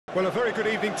Well, a very good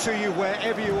evening to you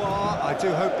wherever you are. I do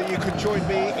hope that you can join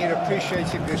me in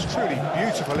appreciating this truly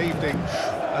beautiful evening.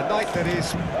 A night that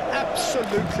is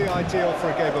absolutely ideal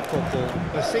for a game of football.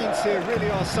 The scenes here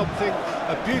really are something.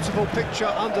 A beautiful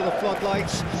picture under the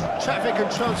floodlights. Traffic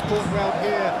and transport around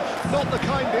here, not the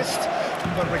kindest.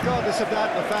 But regardless of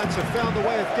that, the fans have found a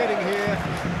way of getting here.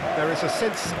 There is a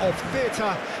sense of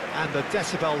theatre and the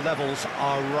decibel levels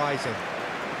are rising.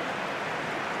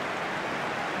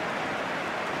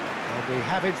 And we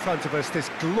have in front of us this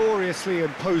gloriously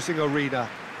imposing arena,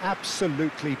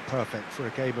 absolutely perfect for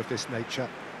a game of this nature.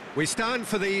 We stand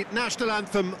for the national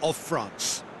anthem of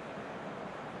France.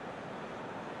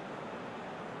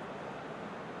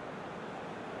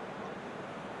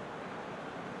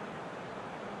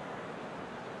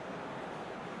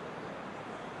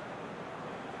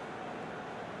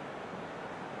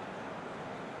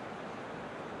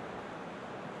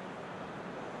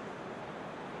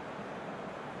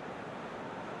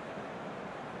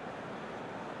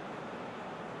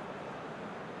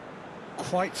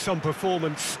 Quite some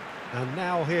performance, and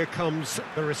now here comes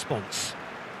the response.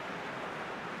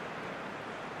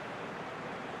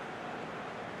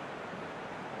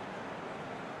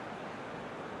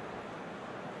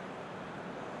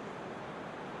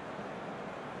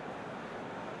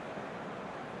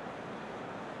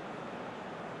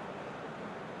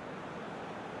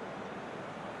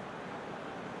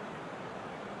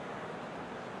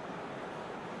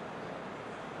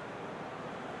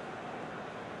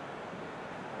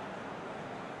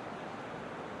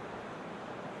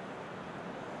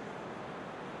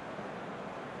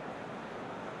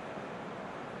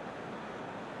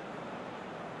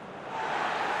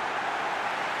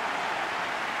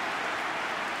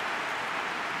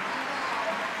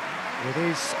 It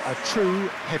is a true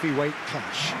heavyweight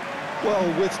clash. Well,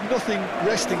 with nothing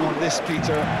resting on this,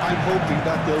 Peter, I'm hoping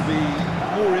that there'll be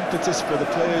more impetus for the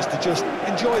players to just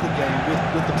enjoy the game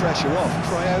with the pressure off,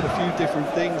 try out a few different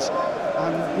things,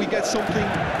 and we get something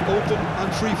open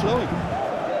and free-flowing.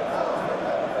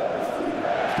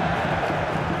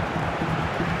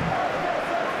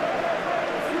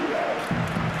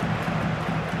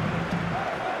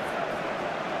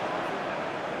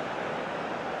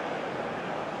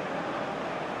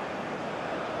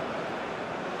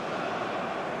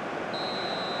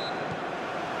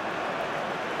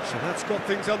 So that's got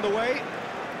things underway.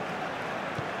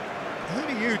 Who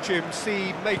do you, Jim,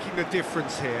 see making the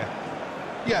difference here?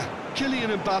 Yeah,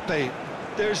 Kylian Mbappe.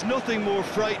 There's nothing more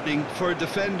frightening for a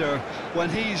defender when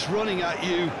he's running at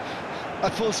you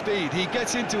at full speed. He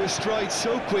gets into a stride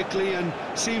so quickly and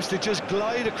seems to just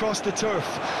glide across the turf.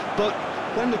 But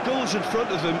when the goal's in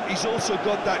front of him, he's also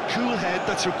got that cool head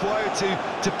that's required to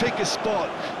pick a spot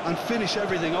and finish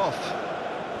everything off.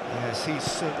 Yes, he's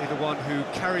certainly the one who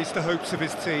carries the hopes of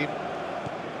his team.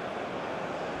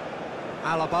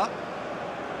 Alaba.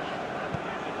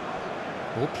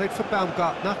 Ball played for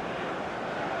Baumgartner.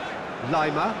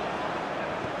 Lima.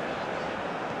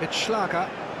 It's Schlager.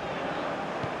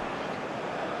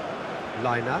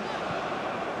 Liner.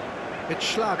 It's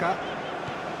Schlager.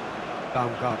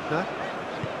 Baumgartner.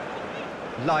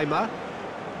 Lima.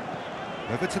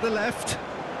 Over to the left.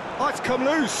 Oh, it's come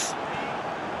loose.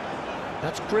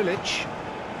 That's Grilic,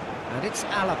 and it's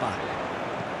Alaba.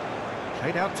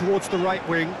 Played out towards the right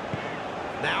wing.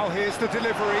 Now here's the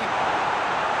delivery.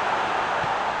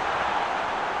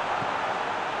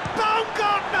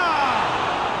 Baumgartner!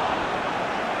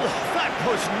 Oh, that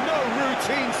was no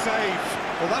routine save.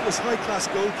 Well, that was high-class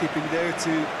goalkeeping there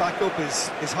to back up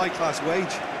his high-class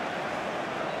wage.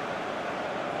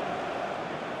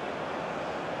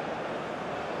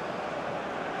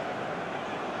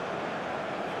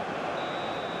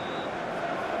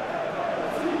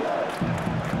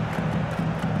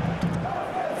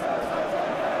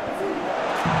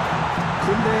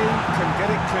 Can get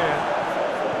it clear.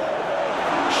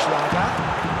 Schlager.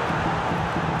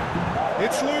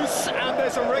 It's loose, and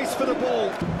there's a race for the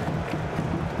ball.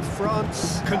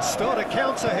 France can start a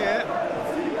counter here.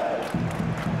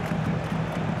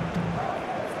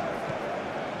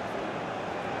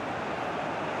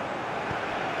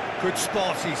 Good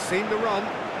spot, he's seen the run.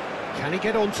 Can he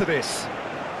get onto this?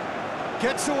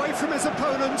 Gets away from his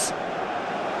opponents.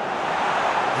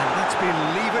 And that's been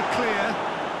levered clear.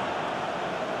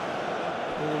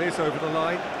 Ball is over the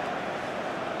line.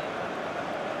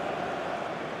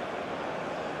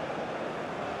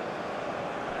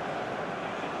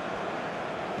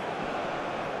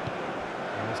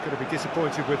 He's going to be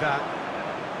disappointed with that.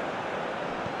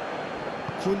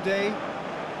 Koundé.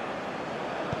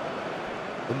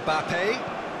 Mbappe.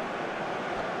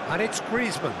 And it's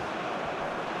Griezmann.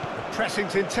 The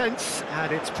pressing's intense,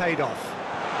 and it's paid off.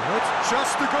 It's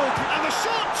just the goal, and the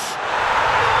shot!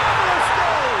 Marvellous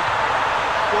goal!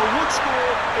 Well, once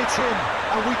more, it's him,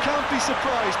 and we can't be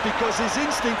surprised because his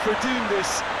instinct for doing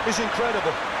this is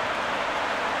incredible.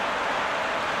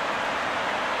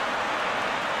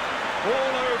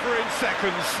 All over in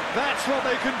seconds. That's what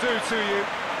they can do to you.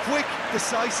 Quick,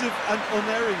 decisive and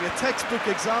unerring, a textbook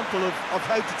example of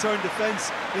how to turn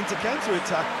defence into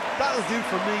counter-attack. That'll do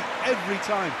for me every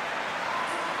time.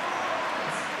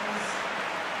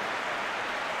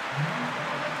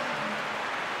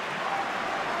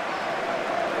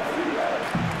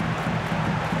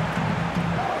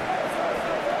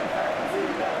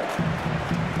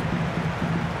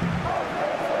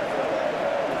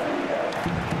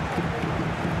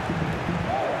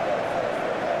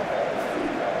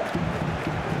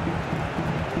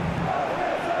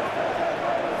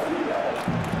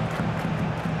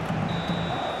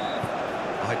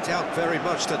 I doubt very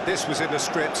much that this was in the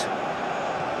script.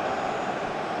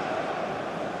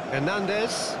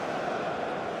 Hernandez.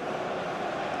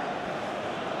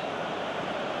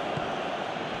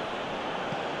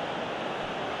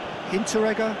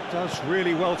 Hinteregger does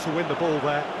really well to win the ball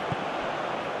there.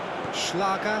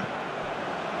 Schlager.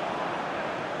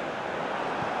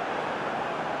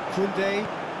 Koundé.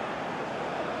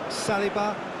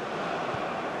 Saliba.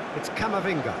 It's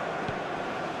Camavinga.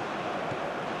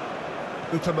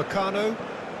 Upamecano.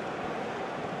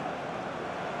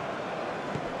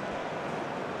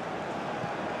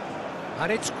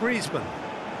 And it's Griezmann.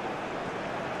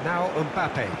 Now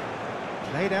Mbappe.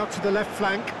 Played out to the left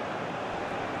flank.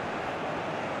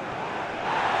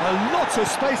 A lot of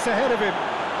space ahead of him.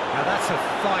 Now that's a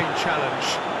fine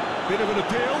challenge. Bit of an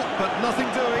appeal, but nothing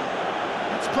doing.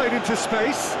 It's played into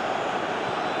space.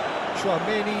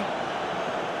 Chouameni.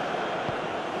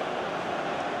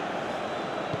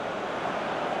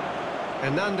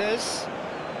 Hernandez.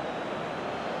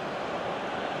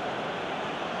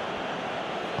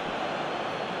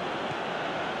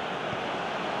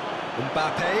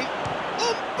 Mbappe.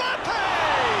 Mbappe!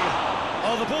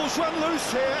 Oh, the ball's run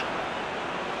loose here.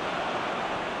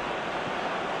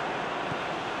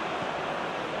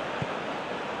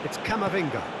 It's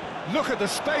Camavinga. Look at the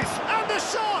space and the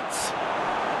shot!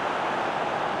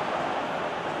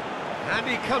 And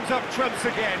he comes up trumps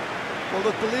again. Well,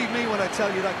 look, believe me when I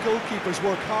tell you that goalkeepers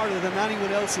work harder than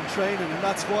anyone else in training, and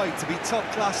that's why, to be top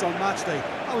class on match day,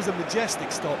 that was a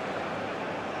majestic stop.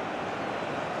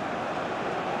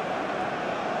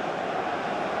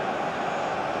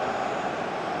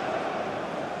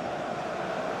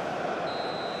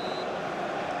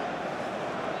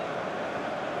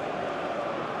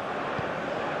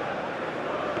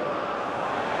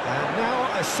 And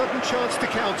now a sudden chance to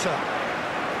counter.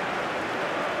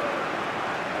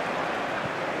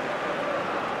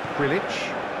 Grilic.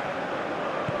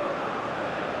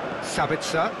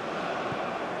 Sabitzer.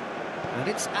 And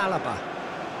it's Alaba.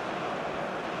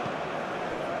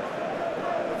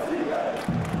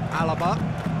 Alaba.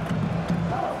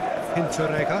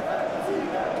 Hinteregger.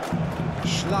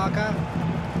 Schlager.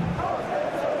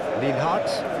 Lienhart.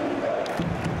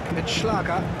 It's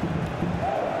Schlager.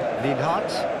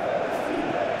 Lienhart.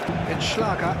 It's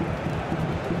Schlager.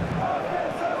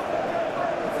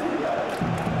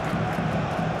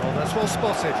 That's well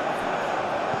spotted.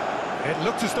 It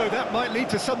looked as though that might lead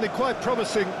to something quite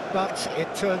promising, but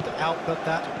it turned out that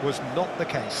that was not the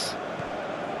case.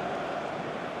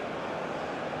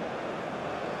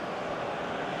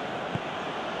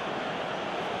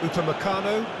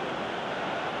 Upamecano.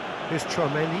 Here's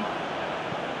Chouameni.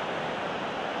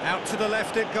 Out to the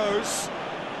left it goes.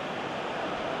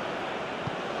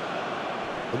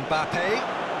 Mbappe.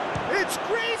 It's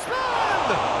Griezmann!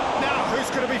 Now, who's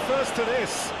going to be first to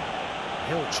this?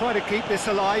 He'll try to keep this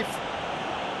alive.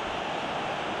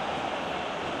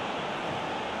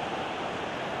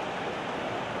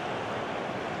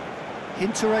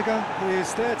 Hinteregger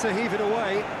is there to heave it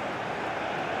away.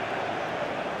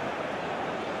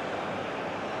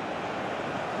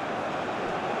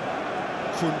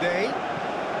 Koundé.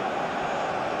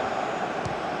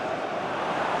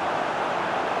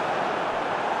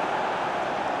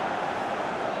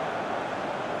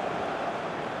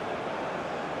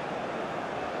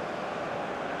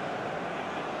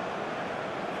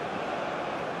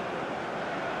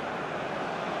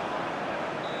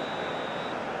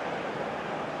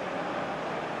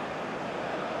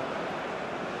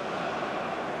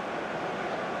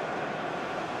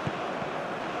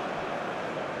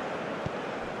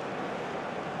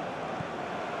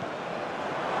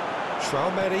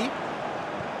 Chouameni.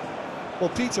 Well,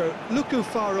 Peter, look how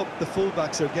far up the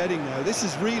fullbacks are getting now. This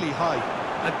is really high.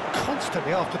 And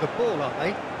constantly after the ball, aren't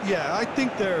they? Yeah, I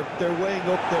think they're weighing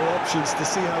up their options to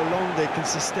see how long they can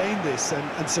sustain this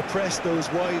and suppress those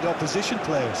wide opposition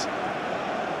players.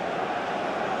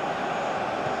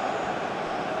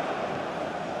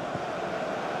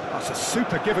 That's a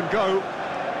super give and go.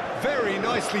 Very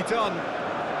nicely done.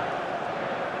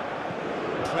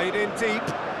 Played in deep.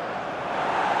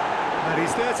 And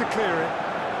he's there to clear it.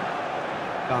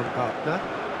 Baumgartner.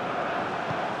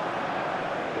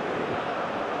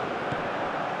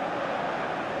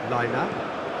 Liner.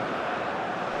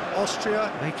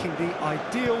 Austria making the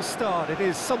ideal start. It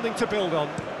is something to build on.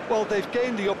 Well, they've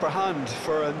gained the upper hand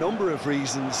for a number of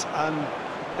reasons, and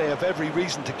they have every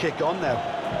reason to kick on now.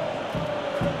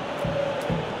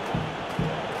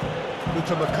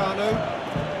 Upamecano.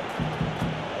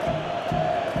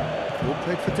 All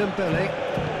played for Dembele.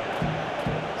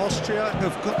 Austria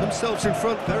have got themselves in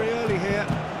front very early here.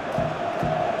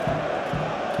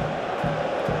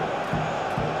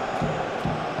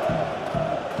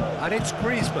 And it's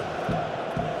Griezmann.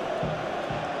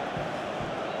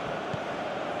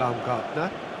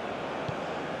 Baumgartner.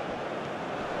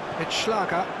 It's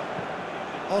Schlager.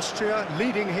 Austria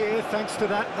leading here thanks to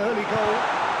that early goal.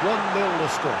 1-0 the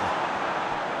score.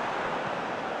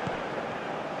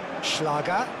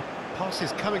 Schlager. Pass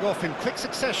is coming off in quick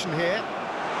succession here.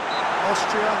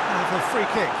 Austria have a free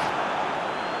kick.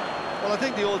 Well, I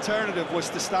think the alternative was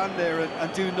to stand there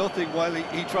and do nothing while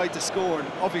he tried to score,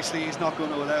 and obviously he's not going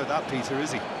to allow that, Peter,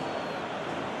 is he?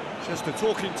 Just a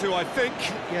talking to, I think.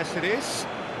 Yes, it is.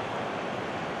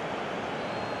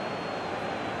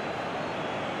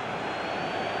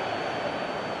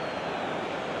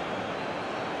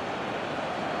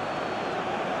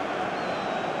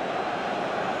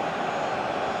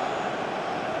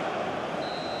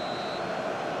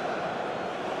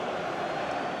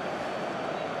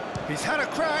 He's had a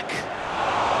crack.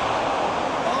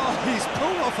 Oh, he's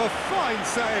pulled off a fine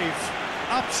save.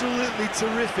 Absolutely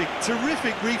terrific,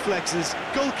 terrific reflexes,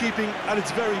 goalkeeping at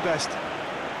its very best.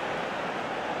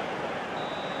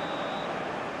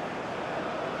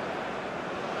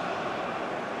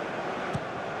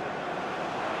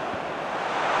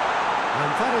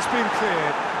 And that has been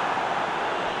cleared.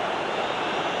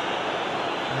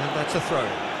 And that's a throw.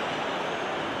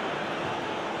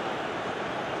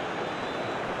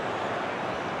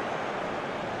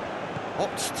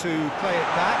 Opts to play it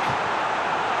back.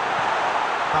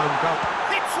 Baumgartner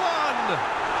hits one!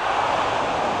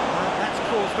 And that's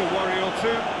caused a worry or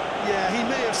two. Yeah, he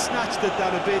may have snatched at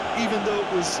that a bit, even though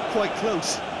it was quite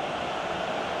close.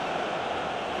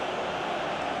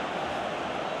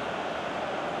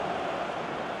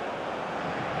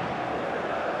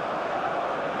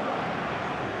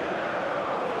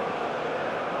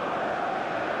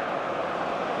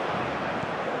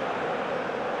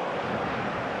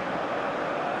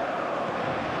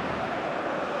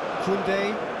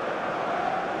 Koundé.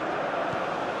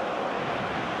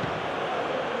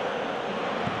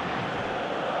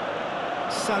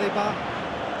 Saliba.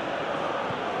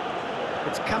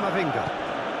 It's Camavinga.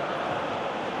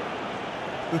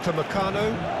 Upamecano.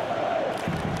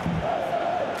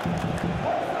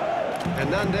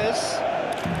 Hernandez.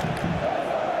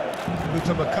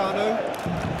 Upamecano.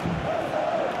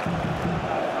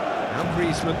 Now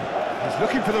Griezmann. He's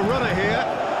looking for the runner here.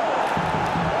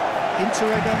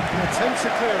 Interega attempts a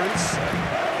clearance.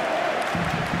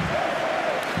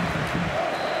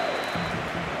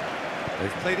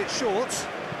 They've played it short.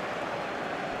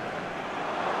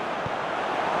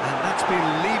 And that's been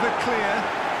levered clear.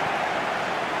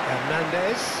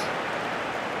 Hernandez.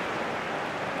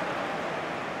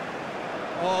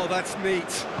 Oh, that's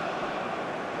neat.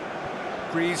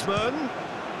 Griezmann.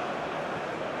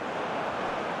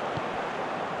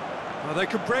 Well, they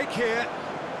could break here.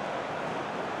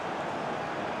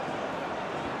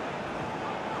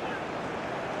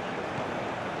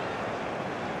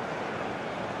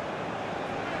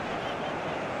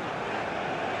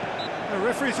 The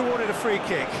referee's awarded a free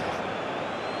kick.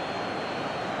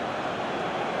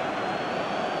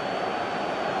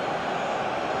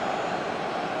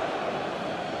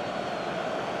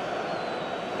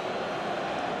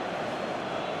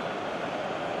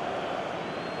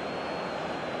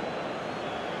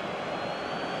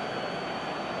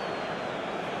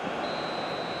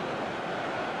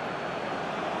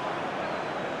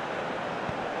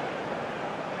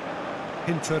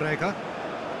 Interega.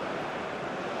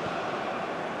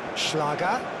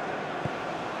 Schlager.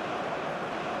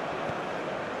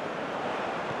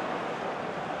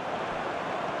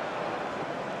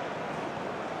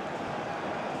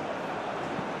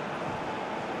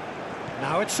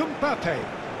 Now it's Mbappe.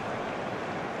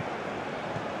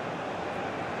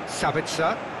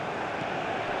 Sabitzer.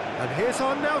 And here's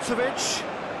Arnautovic.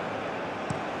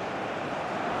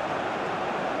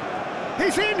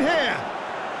 He's in here!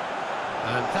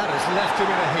 And that has left him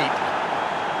in a heap.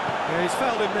 Yeah, he's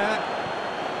fouled him there.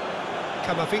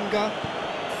 Camavinga,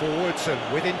 forwards and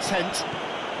with intent.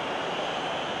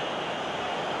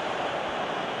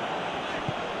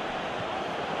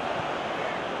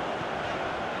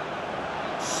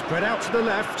 Spread out to the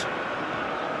left.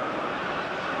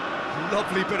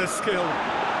 Lovely bit of skill.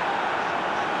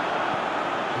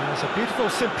 There's a beautiful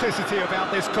simplicity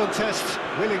about this contest.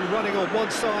 Willing running on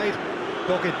one side,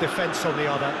 dogged defence on the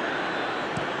other.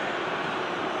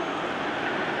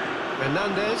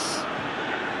 Hernandez.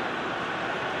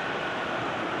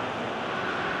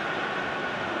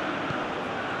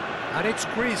 And it's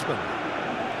Griezmann.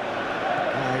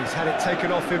 He's had it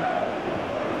taken off him.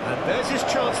 And there's his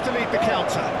chance to lead the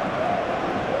counter.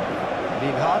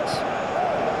 Lienhardt.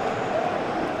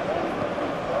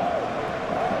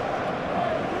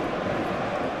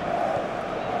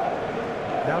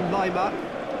 Now Lima.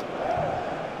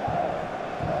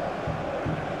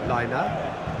 Liner.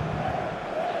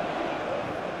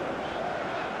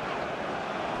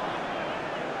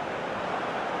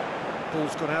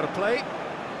 Ball's gone out of play.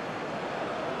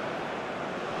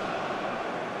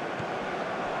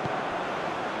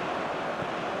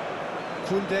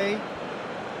 Koundé.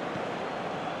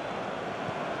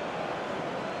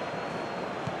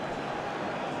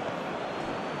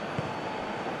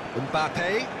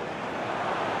 Mbappe.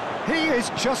 He is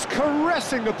just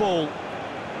caressing the ball.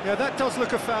 Yeah, that does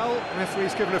look a foul.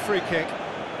 Referee's given a free kick.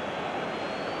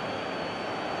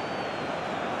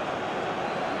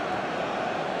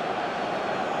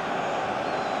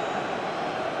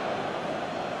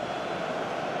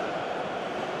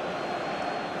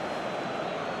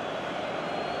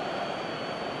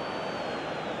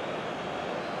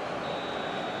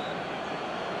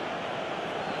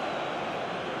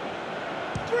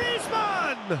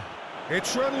 Griezmann!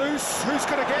 It's run loose. Who's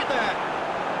going to get there?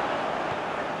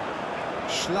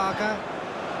 Schlager.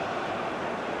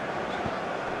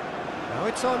 Now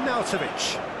it's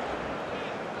Arnautovic.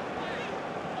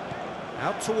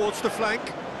 Out towards the flank.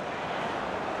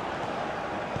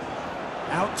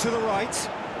 Out to the right.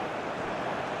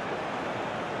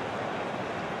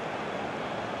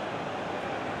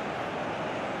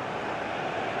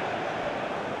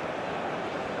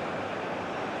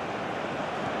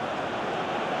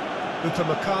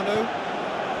 Upamecano.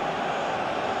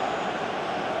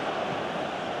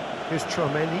 Here's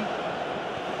Tchouaméni.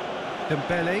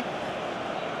 Dembele.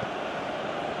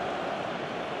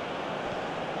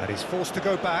 And he's forced to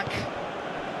go back.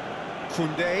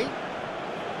 Koundé.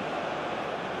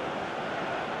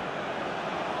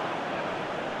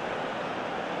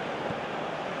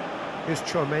 Here's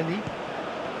Tchouaméni.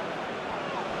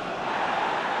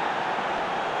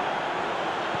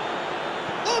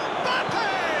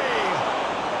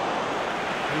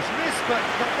 He's missed, but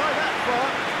not by that far.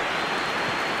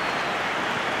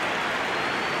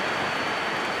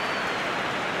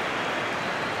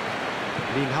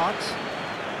 Lienhardt.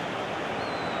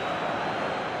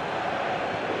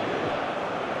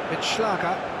 It's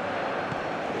Schlager.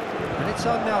 And it's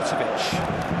Arnautovic.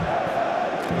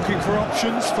 Looking for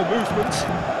options for movement.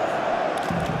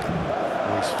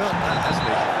 Oh, he's felt that, hasn't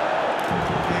he?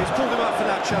 Yeah, he's pulled him up for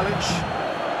that challenge.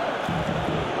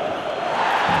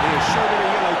 He has shown him a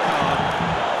yellow card.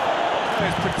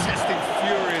 Players protesting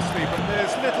furiously, but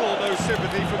there's little or no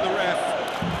sympathy from the ref.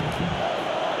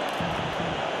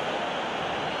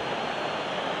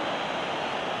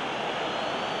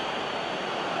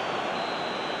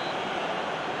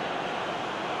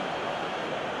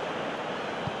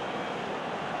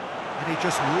 And he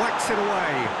just whacks it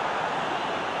away.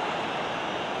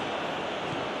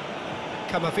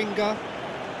 Camavinga.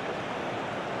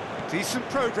 Decent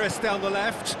progress down the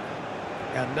left.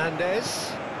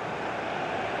 Hernandez.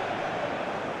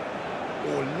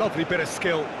 Oh, lovely bit of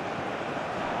skill.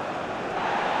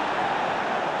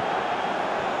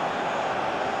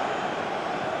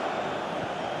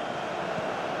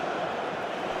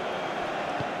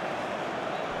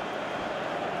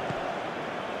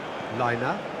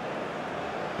 Liner.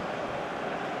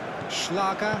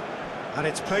 Schlager. And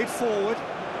it's played forward.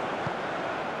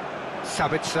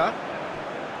 Sabitzer.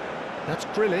 That's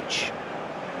Grilic.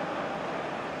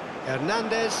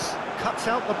 Hernandez cuts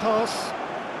out the pass.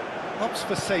 Opts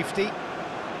for safety.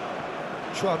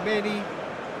 Tchouaméni.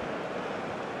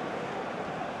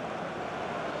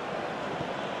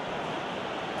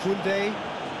 Koundé.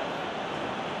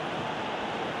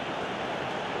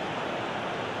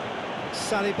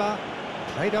 Saliba.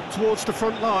 Played up towards the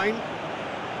front line.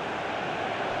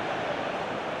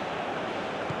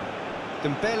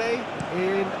 Dembele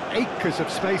in acres of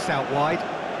space out wide.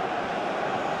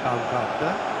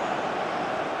 Baumgartner.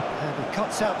 And he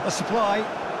cuts out the supply.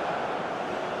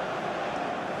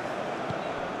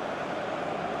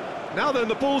 Now then,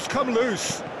 the ball's come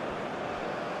loose.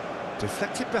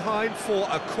 Deflected behind for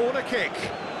a corner kick.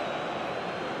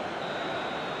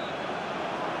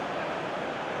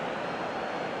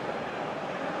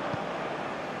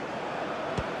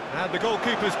 And the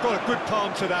goalkeeper's got a good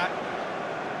palm to that.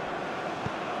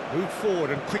 Move forward,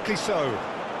 and quickly so.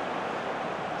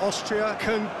 Austria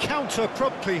can counter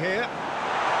promptly here.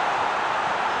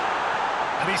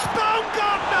 And he's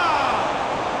Baumgartner!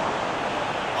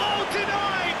 Oh,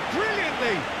 denied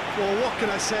brilliantly! Well, what can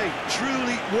I say?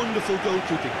 Truly wonderful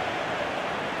goalkeeping.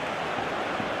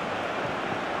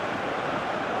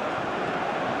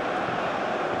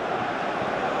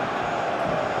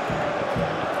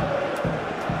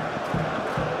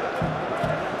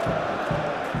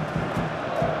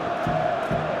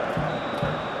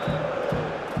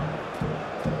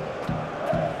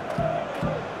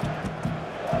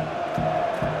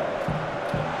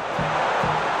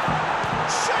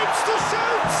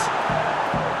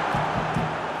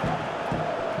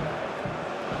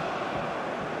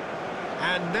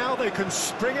 And now they can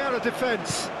spring out of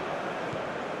defence.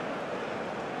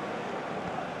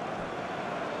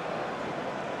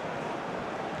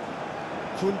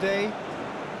 Koundé.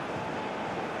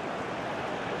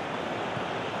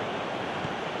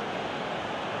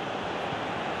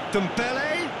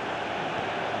 Dembele.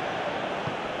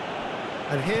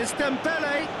 And here's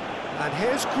Dembele. And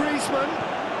here's Griezmann.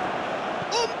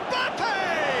 Mbappe!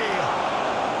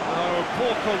 Oh,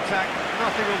 poor contact,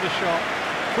 nothing on the shot.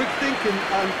 Quick thinking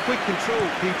and quick control,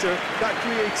 Peter. That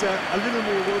creates a little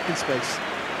more working space.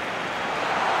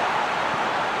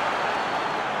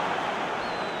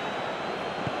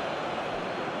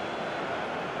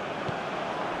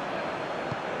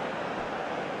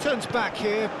 Turns back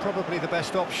here, probably the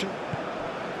best option.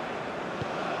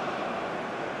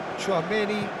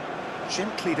 Chouameni,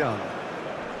 gently done.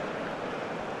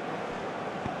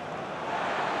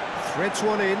 Threads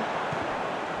one in.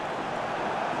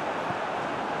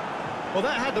 Well,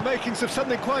 that had the makings of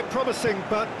something quite promising,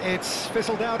 but it's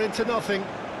fizzled out into nothing.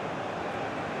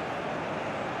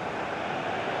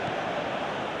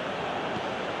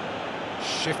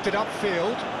 Shifted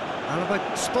upfield. Alaba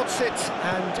spots it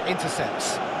and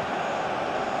intercepts.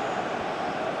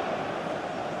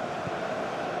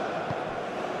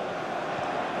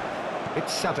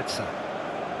 It's Sabitzer.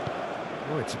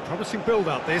 Oh, it's a promising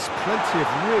build-up, this. Plenty of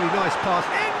really nice pass.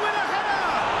 In with a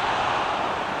header!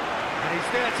 And he's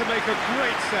there to make a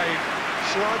great save.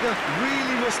 Schlager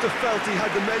really must have felt he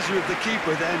had the measure of the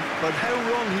keeper then, but how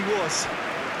wrong he was.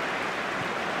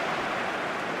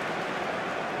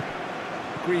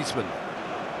 Griezmann.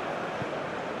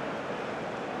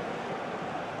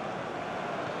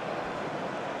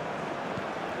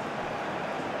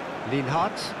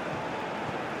 Lienhardt.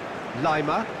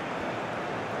 Leimer.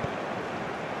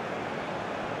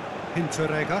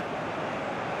 Hinteregger.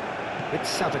 It's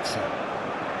Sabitzer.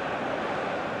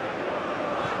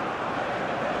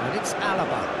 And it's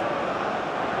Alaba.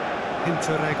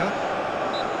 Hinteregger.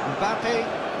 Mbappe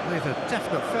with a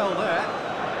definite fell there.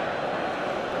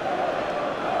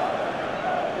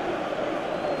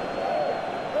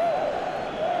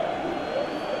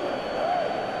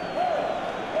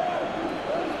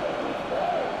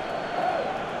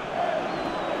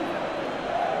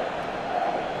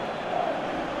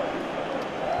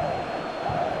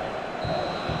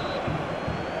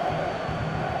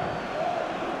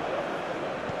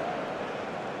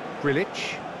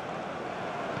 Grilic.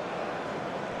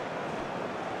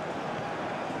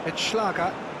 It's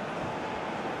Schlager.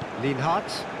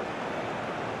 Lienhardt.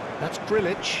 That's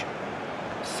Grilic.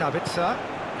 Sabitzer.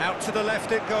 Out to the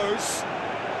left it goes.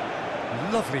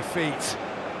 Lovely feet.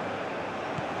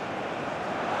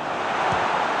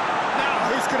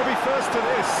 Now, who's going to be first to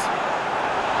this?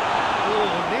 Oh,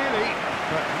 nearly,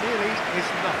 but nearly is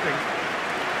nothing.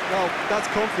 Well, that's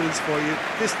confidence for you.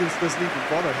 Distance doesn't even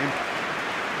bother him.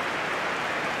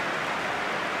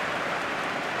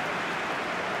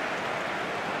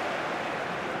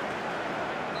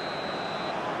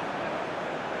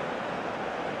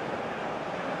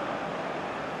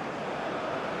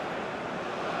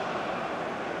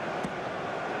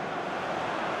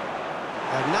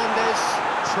 Hernandez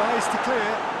tries to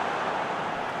clear.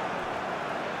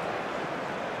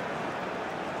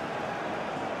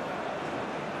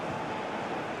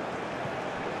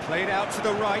 Played out to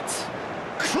the right.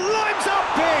 Climbs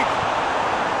up big!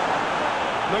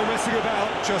 No messing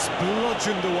about, just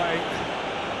bludgeoned away.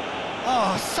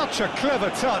 Oh, such a clever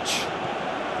touch.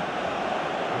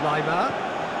 Lima.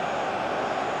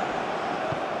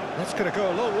 That's going to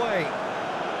go a long way.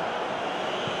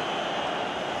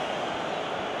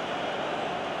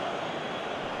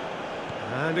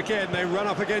 And again, they run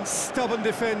up against stubborn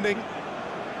defending.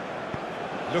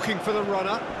 Looking for the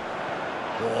runner.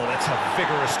 Oh, that's a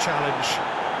vigorous challenge.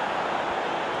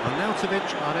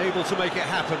 Arnautovic unable to make it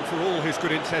happen for all his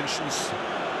good intentions.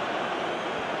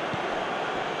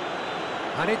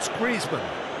 And it's Griezmann.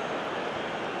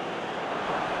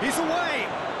 He's away!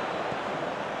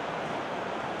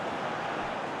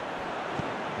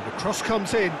 And the cross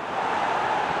comes in.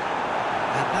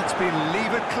 And that's been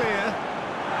levered clear.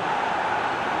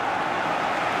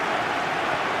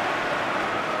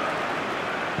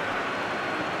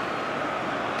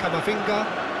 Camavinga.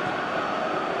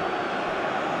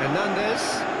 Hernandez.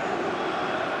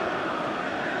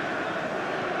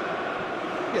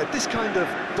 Yeah, this kind of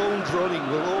bold running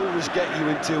will always get you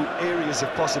into areas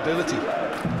of possibility.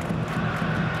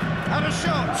 And a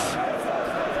shot!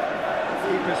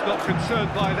 Keeper's not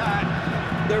concerned by that.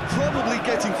 They're probably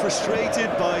getting frustrated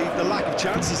by the lack of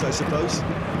chances, I suppose.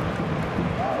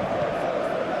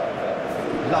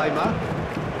 Lima.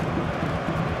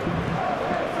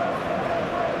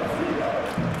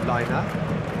 Lina.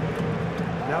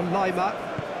 Now Lima.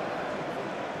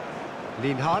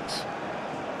 Lienhardt.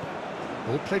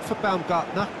 All played for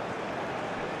Baumgartner.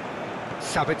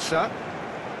 Sabitzer.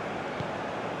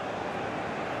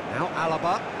 Now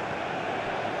Alaba.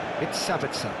 It's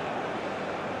Sabitzer.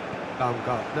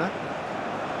 Baumgartner.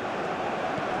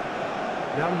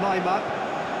 Now Lima.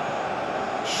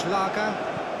 Schlager.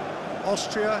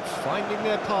 Austria finding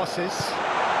their passes.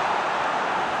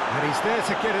 And he's there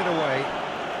to get it away.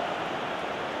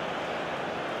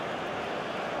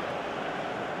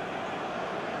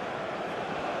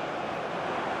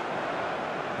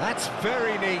 That's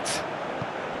very neat.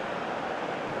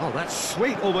 Oh, that's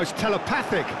sweet, almost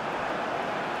telepathic.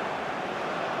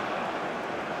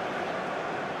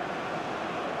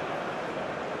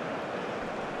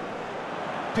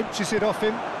 Pinches it off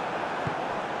him.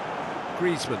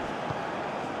 Griezmann.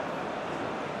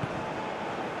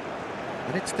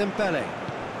 And it's Dembele.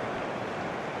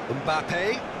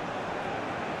 Mbappe.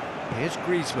 Here's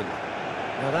Griezmann.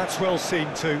 Now that's well seen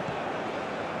too.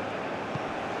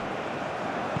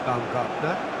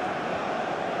 Baumgartner.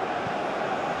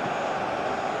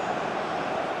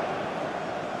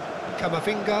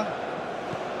 Camavinga.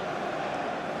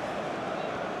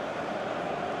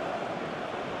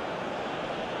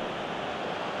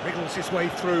 Wriggles his way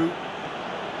through.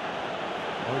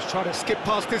 Oh, he's trying to skip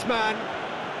past his man.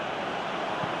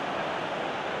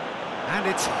 And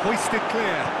it's hoisted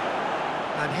clear.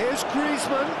 And here's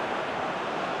Griezmann.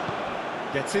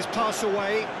 Gets his pass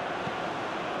away.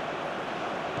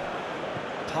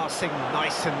 Passing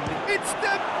nice and... It's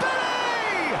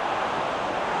Dembele!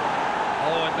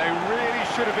 Oh, and they really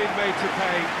should have been made to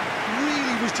pay.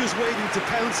 Really was just waiting to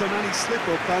pounce on any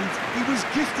slip-up, and he was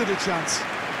gifted a chance.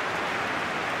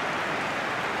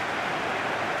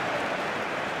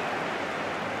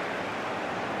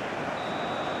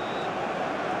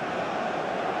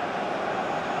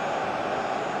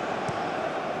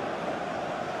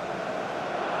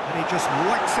 And he just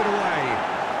whacks it away.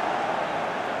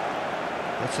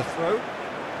 That's a throw.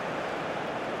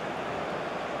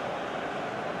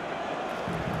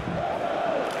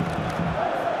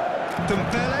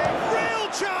 Dembele, real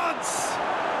chance!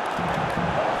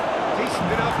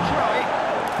 Decent enough try.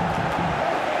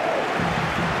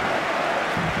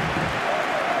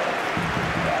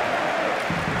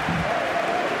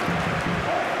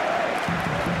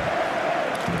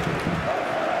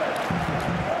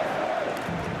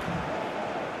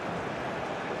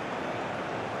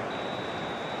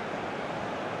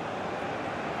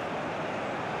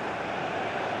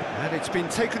 And it's been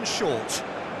taken short.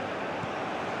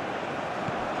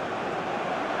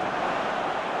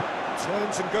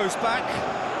 Turns and goes back.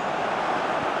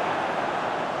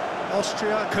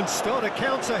 Austria can start a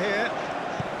counter here.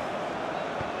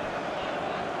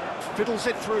 Fiddles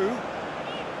it through.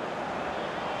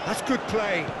 That's good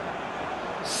play.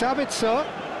 Sabitzer.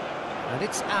 And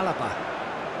it's Alaba.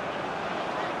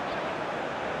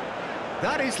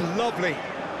 That is lovely.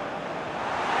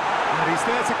 And he's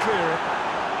there to clear it.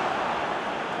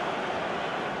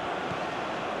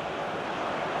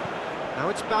 Now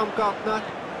it's Baumgartner.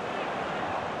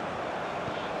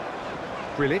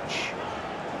 Grilic.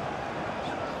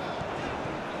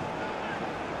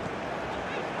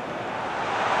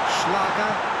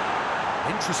 Schlager.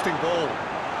 Interesting ball.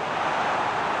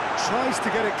 Tries to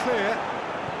get it clear.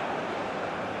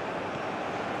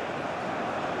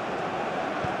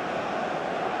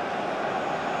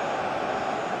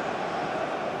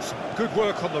 Good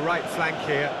work on the right flank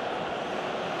here.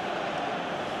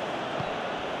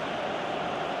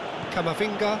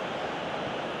 Camavinga.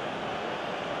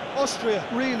 Austria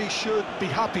really should be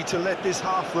happy to let this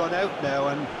half run out now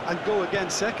and go again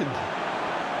second.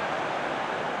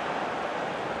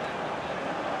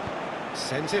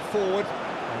 Sends it forward.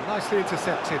 Oh, nicely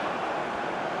intercepted.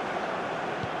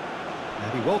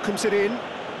 And he welcomes it in.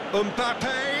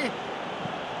 Mbappe!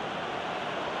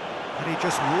 And he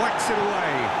just whacks it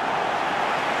away.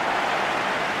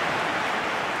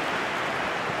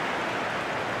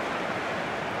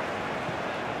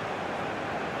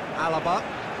 Alaba.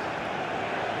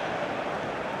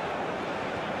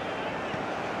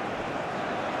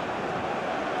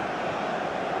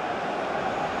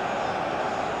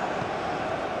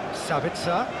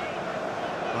 Sabitzer.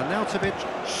 Arnautovic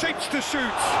shapes to shoot.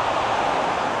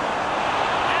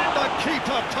 And the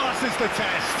keeper passes the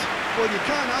test. Well, you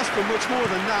can't ask for much more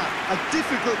than that. A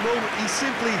difficult moment he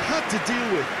simply had to deal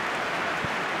with.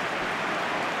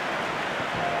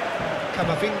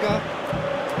 Camavinga.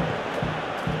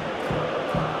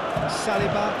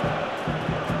 Saliba.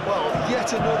 Well,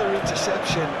 yet another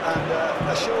interception and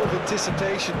a show of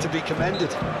anticipation to be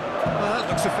commended. Well, that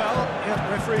looks a foul.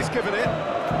 Yeah, referee's given it.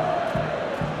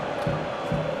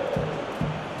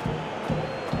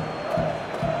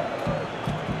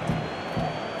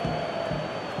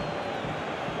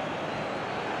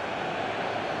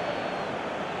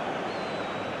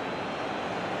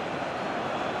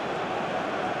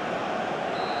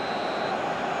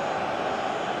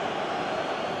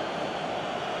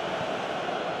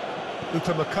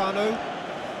 Upamecano.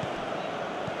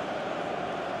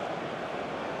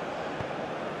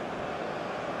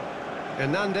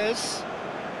 Hernandez.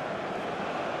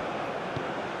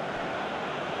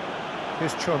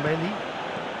 Here's Chouameni.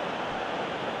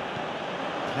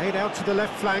 Played out to the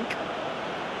left flank.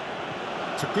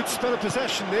 It's a good spell of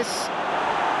possession, this.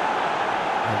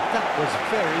 And that was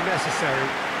very necessary.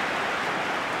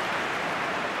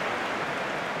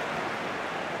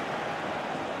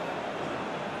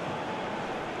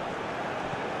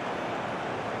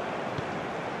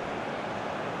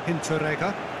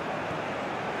 Hinteregger.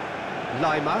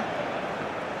 Lima.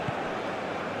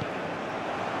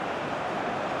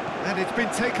 And it's been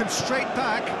taken straight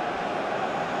back.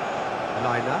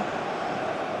 Lina.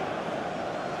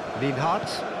 Lienhardt.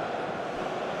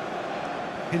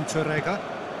 Hinteregger.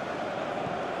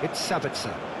 It's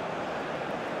Sabitzer.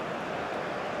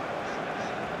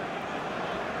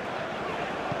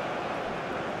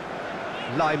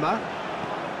 Lima.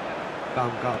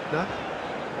 Baumgartner.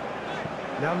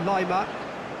 Now Lima.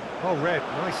 Oh, red.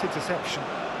 Nice interception.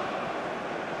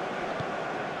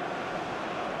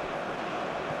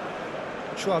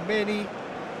 Chouameni.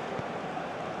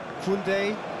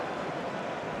 Koundé.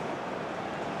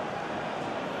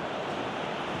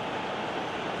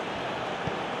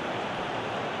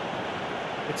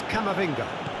 It's Camavinga.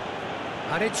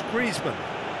 And it's Griezmann.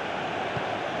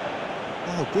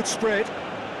 Oh, good spread.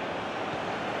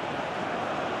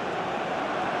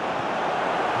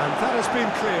 And that has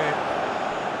been cleared.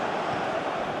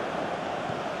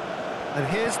 And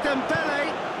here's Dembele.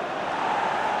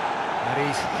 And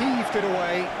he's heaved it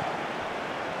away.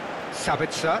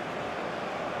 Sabitzer.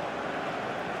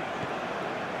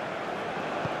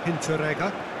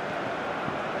 Hinteregger.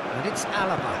 And it's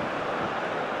Alaba.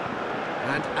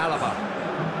 And Alaba.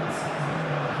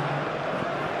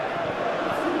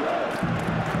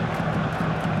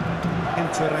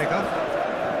 Hinteregger.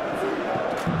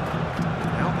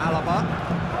 Alaba.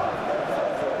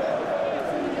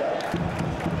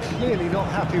 Clearly not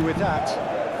happy with that.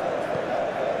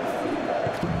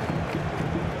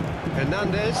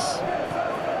 Hernandez.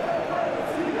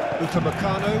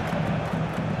 Upamecano.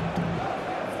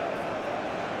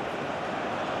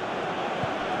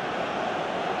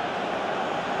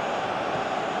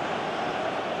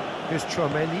 Here's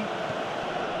Chouameni.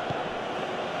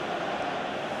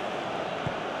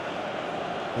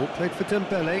 All played for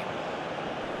Dembele.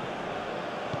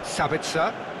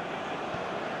 Sabitzer.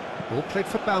 All played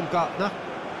for Baumgartner.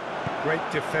 Great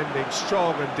defending,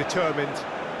 strong and determined.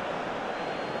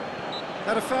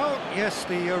 That a foul? Yes,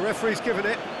 the referee's given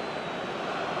it.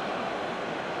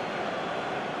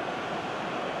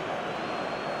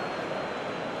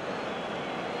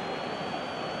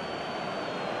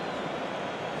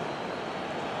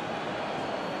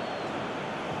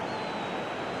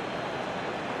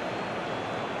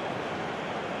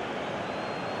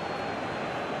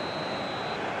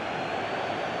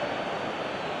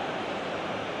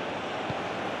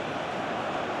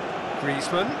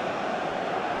 Griezmann.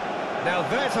 Now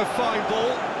there's a fine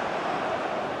ball.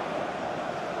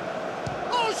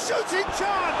 Oh, shooting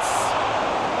chance!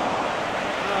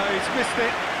 No, he's missed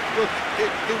it. Look,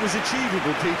 it was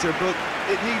achievable, Peter, but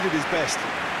it needed his best.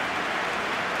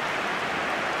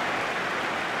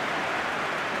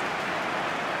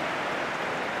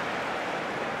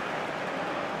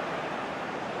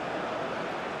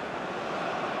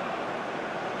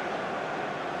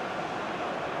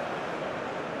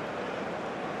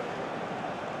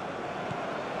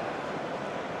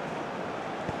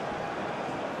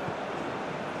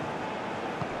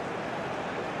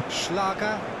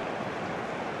 Schlager.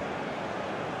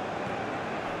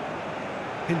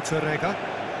 Hinteregger.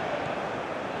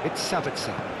 It's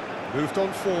Savitzer. Moved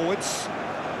on forwards.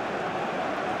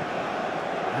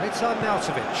 And it's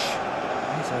Arnautovic.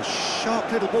 He's a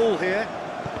sharp little ball here.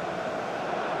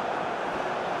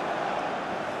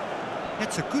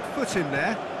 Gets a good foot in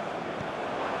there.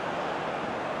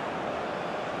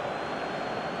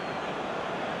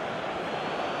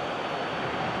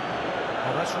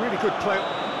 Oh, that's really good play.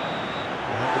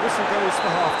 And the whistle goes for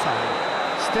half-time.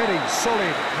 Steady,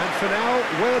 solid, and for now,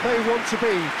 where they want to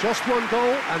be. Just one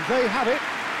goal, and they have it.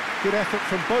 Good effort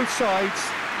from both sides,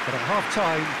 but at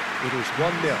half-time, it is 1-0.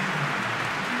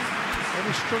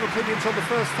 Any strong opinions on the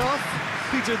first half?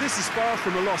 Peter, this is far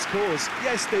from a lost cause.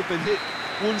 Yes, they've been hit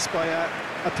once by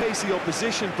a pacey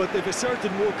opposition, but they've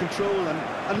asserted more control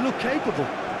and look capable.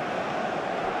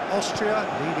 Austria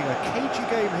leading a cagey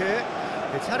game here.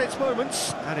 It's had its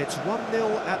moments, and it's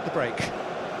 1-0 at the break.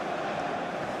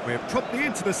 We're promptly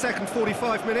into the second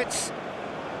 45 minutes.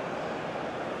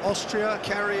 Austria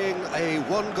carrying a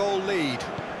one-goal lead.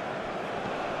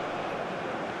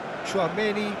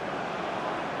 Chouameni.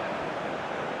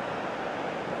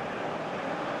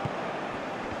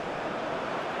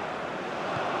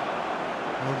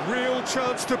 A real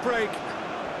chance to break.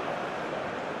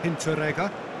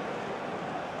 Hinteregger.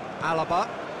 Alaba.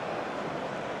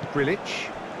 Grilic.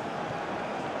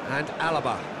 And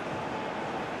Alaba.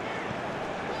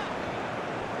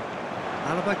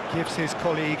 Alaba gives his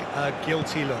colleague a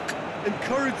guilty look.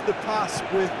 Encouraged the pass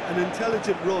with an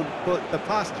intelligent run, but the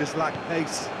pass just lacked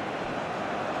pace.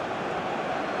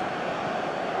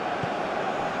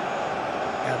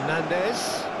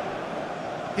 Hernandez.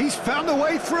 He's found a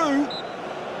way through.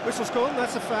 Whistle's gone,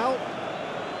 that's a foul.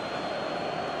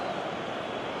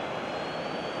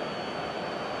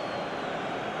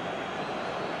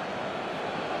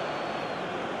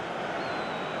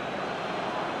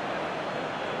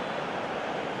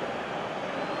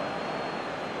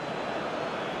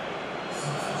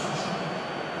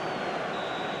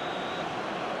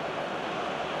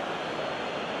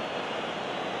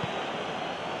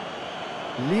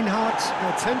 Lienhardt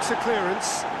attempts a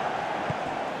clearance.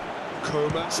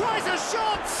 Koma tries a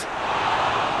shot!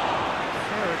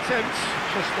 Fair attempt,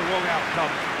 just the wrong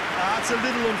outcome. That's a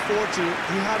little unfortunate.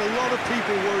 He had a lot of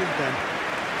people worried then.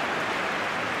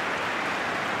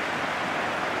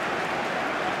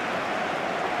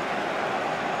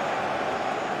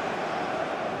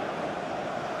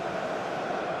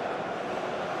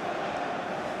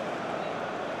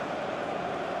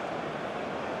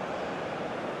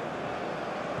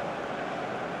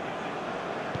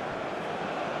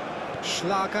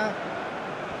 Schlager.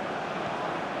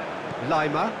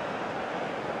 Leimer.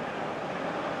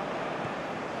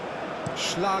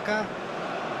 Schlager.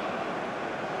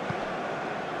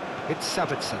 It's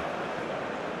Savitzer.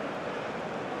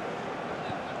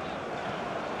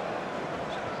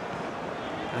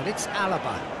 And it's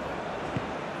Alaba.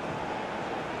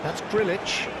 That's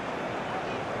Grilic.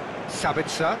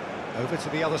 Savitzer over to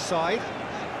the other side.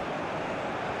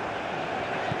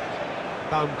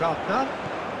 Baumgartner.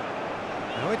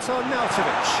 Now it's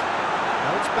Arnautovic.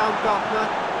 Now it's Baumgartner.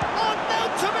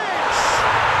 Arnautovic!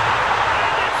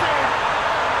 And it's in!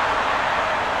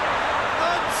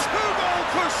 A two-goal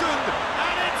cushion,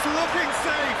 and it's looking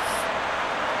safe!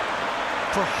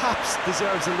 Perhaps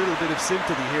deserves a little bit of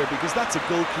sympathy here, because that's a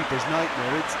goalkeeper's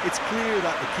nightmare. It's clear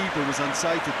that the keeper was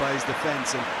unsighted by his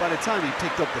defence, and by the time he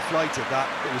picked up the flight of that,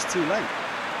 it was too late.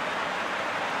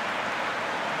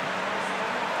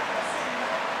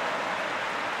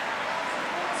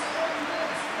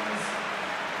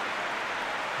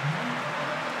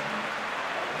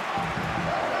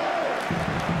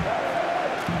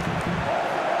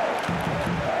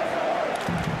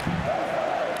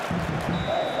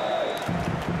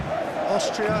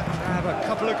 Austria have a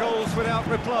couple of goals without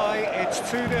reply. It's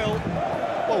 2-0.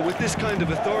 Well, with this kind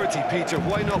of authority, Peter,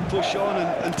 why not push on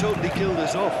and totally kill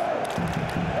this off?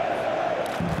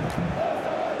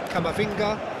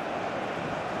 Camavinga.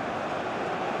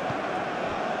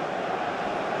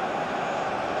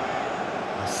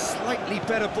 A slightly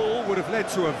better ball would have led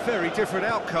to a very different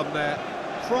outcome there.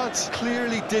 France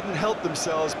clearly didn't help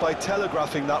themselves by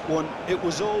telegraphing that one. It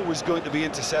was always going to be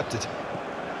intercepted.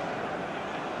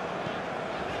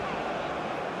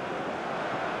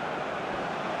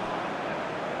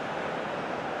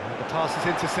 And the pass is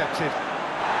intercepted.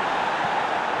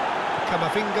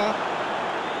 Camavinga.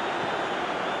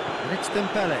 And it's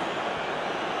Dembele.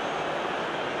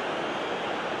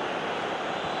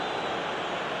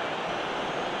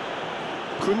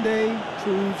 Koundé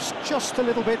proves just a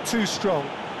little bit too strong.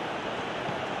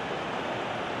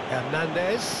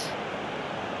 Hernandez.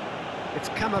 It's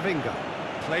Camavinga.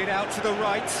 Played out to the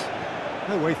right.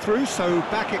 No way through, so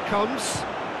back it comes.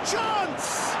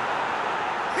 Chance!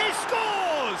 He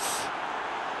scores!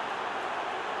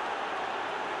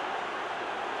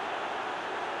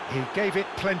 He gave it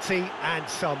plenty and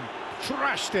some.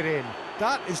 Thrashed it in.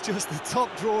 That is just the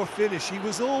top drawer finish. He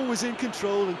was always in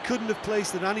control and couldn't have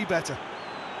placed it any better.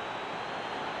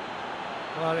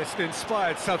 Well, it's an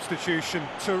inspired substitution.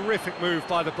 Terrific move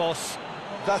by the boss.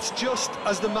 That's just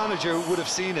as the manager would have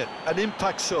seen it, an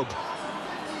impact sub.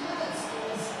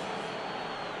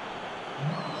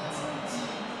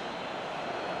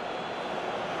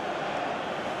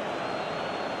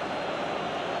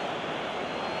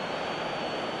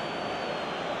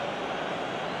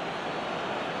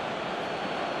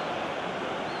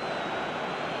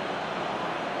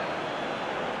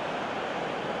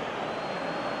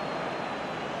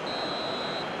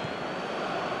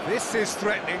 This is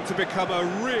threatening to become a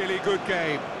really good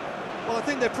game. Well, I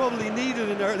think they probably needed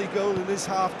an early goal in this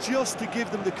half just to give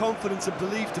them the confidence and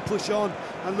belief to push on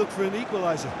and look for an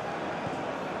equaliser.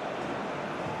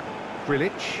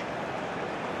 Grilic.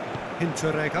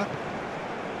 Hinteregger.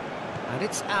 And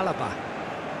it's Alaba.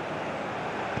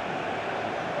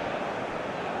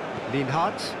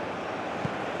 Lienhard.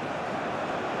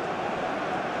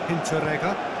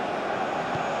 Hinteregger.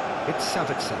 It's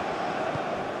Savitzer.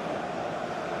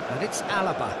 And it's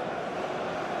Alaba.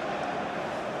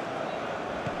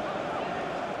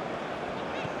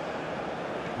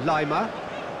 Lima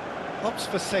opts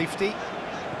for safety.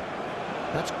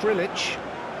 That's Grilic.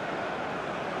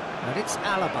 And it's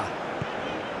Alaba.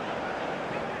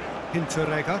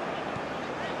 Hinteregger.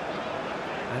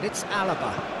 And it's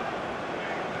Alaba.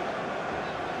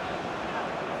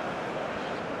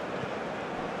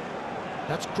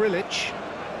 That's Grilic.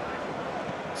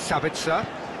 Savitzer.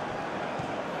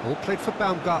 All played for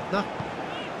Baumgartner.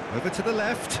 Over to the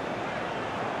left.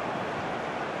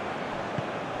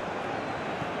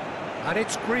 And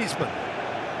it's Griezmann.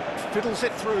 Fiddles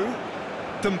it through.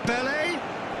 Dembele.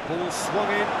 Ball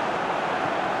swung in.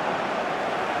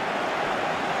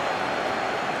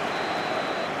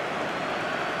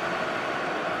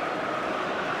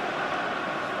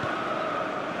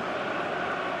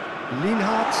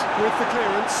 Lienhard with the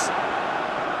clearance.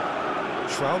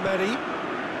 Traumeri.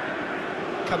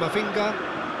 Camavinga.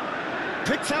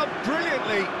 Picked out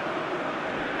brilliantly.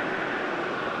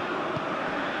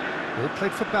 All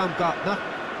played for Baumgartner.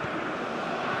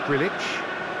 Grilic.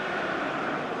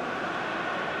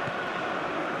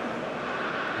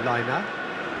 Liner.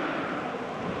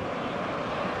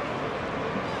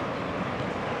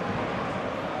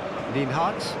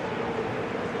 Lienhard.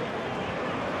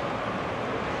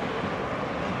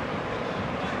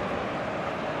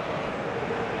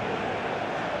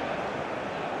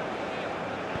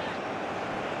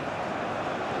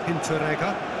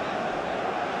 Hinteregger.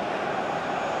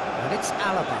 And it's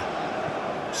Alaba.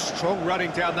 Strong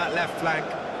running down that left flank.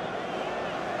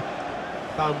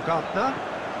 Baumgartner.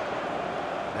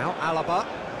 Now Alaba.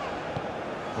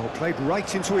 Oh, played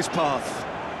right into his path.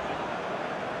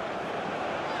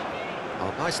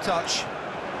 Oh, nice touch.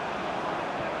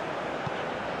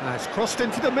 It's crossed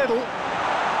into the middle.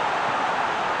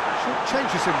 Short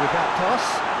changes him with that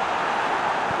pass.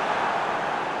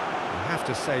 I have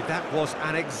to say, that was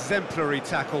an exemplary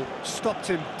tackle. Stopped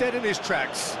him dead in his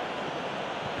tracks.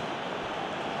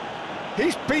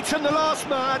 He's beaten the last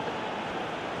man.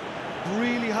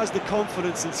 Really has the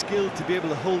confidence and skill to be able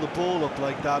to hold the ball up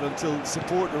like that until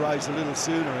support arrives a little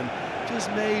sooner, and just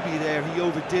maybe there he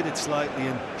overdid it slightly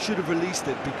and should have released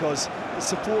it because the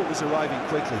support was arriving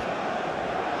quickly.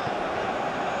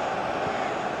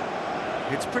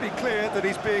 It's pretty clear that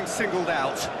he's being singled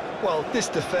out. Well, this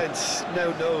defence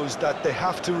now knows that they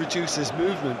have to reduce his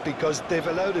movement because they've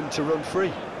allowed him to run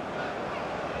free.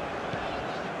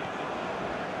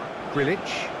 Grilic.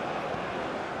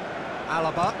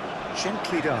 Alaba.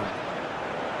 Gently done.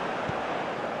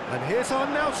 And here's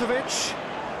Arnautovic.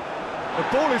 The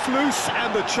ball is loose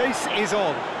and the chase is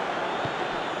on.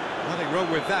 Nothing wrong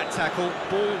with that tackle.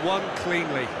 Ball won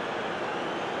cleanly.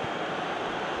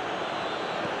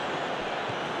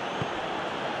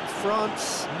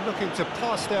 France looking to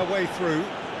pass their way through.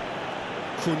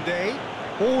 Koundé.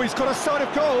 Oh, he's got a sight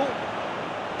of goal.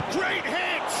 Great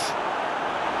hit!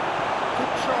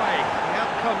 Good try. The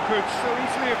outcome could so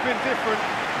easily have been different.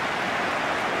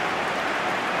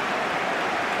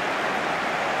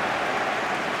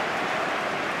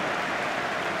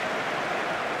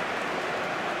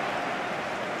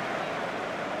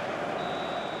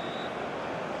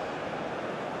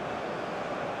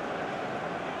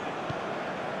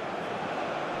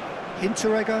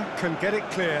 Hinteregger can get it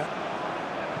clear.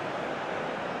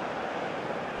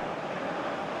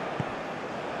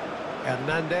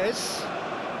 Hernandez.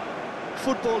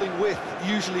 Footballing width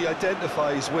usually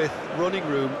identifies with running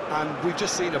room, and we've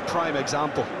just seen a prime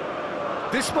example.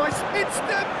 This might... It's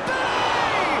the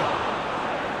play!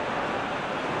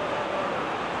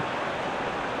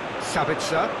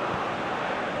 Sabitzer.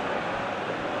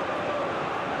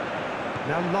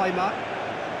 Now Lima.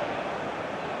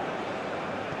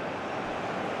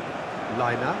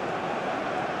 Lima.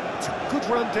 It's a good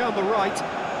run down the right.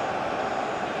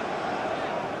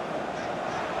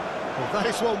 Well, that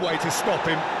is one way to stop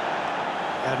him.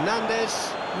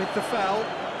 Hernandez with the foul.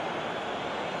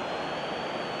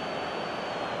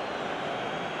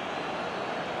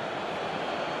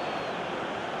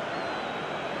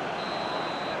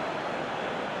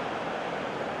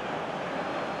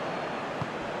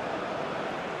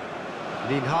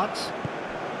 Linhart.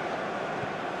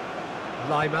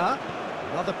 Lima.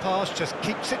 Another pass, just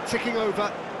keeps it ticking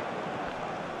over.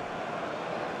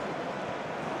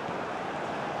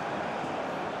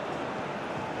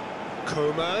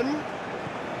 Coman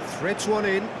threads one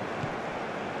in.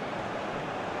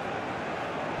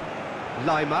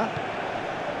 Lima.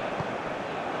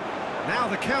 Now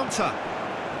the counter.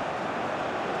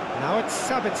 Now it's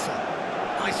Sabitzer.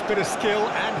 Nice bit of skill,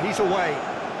 and he's away.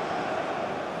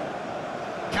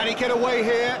 Can he get away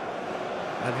here?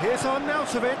 And here's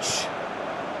Arnautovic.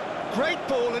 Great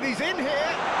ball, and he's in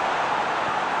here.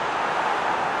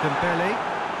 Dembele.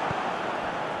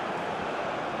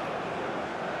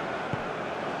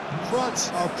 France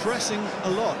are pressing a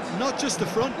lot, not just the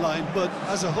front line, but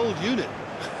as a whole unit.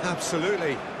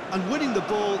 Absolutely. And winning the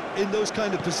ball in those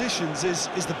kind of positions is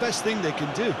the best thing they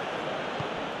can do.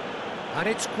 And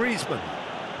it's Griezmann.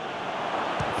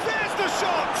 There's the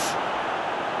shot!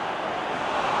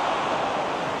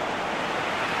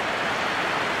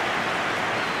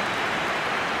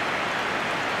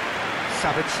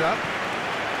 Sabitzer.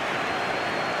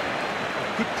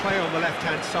 Good play on the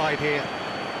left-hand side here.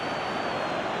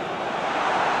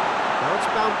 Now it's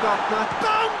Baumgartner.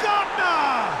 Baumgartner!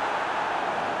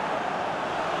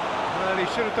 Well, he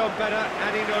should have done better,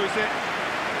 and he knows it.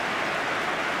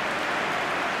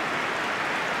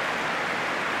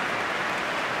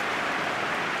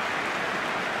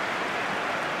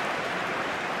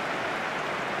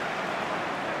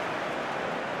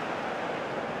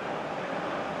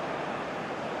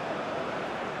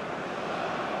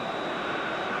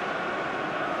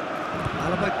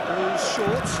 Alaba goes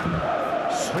short,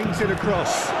 swings it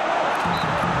across.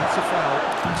 That's a foul.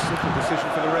 Simple decision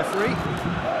for the referee.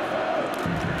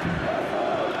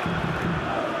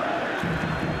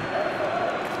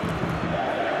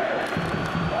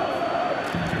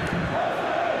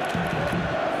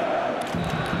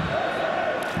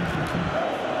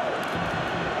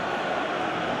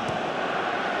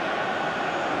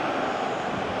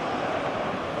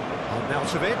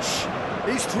 Arnautovic,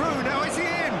 he's through, now is he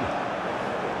in?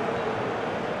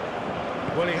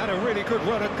 Well, he had a really good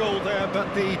run at goal there,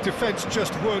 but the defence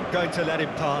just weren't going to let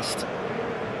him past.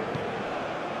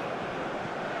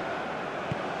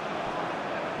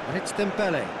 And it's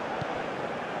Dembele.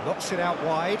 Knocks it out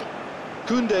wide.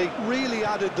 Koundé really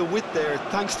added the width there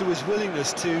thanks to his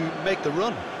willingness to make the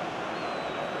run.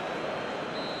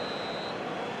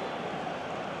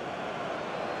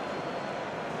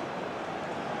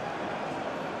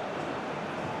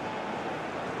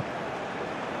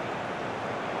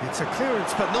 It's a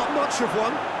clearance, but not much of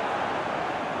one.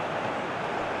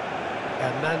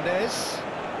 Hernandez.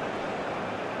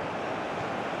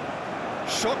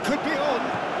 Shot could be on.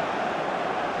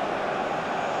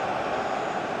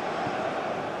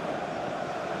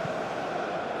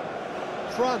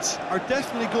 France are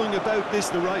definitely going about this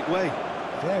the right way.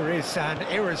 There is an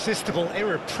irresistible,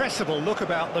 irrepressible look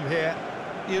about them here.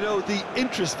 You know, the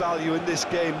interest value in this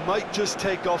game might just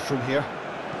take off from here.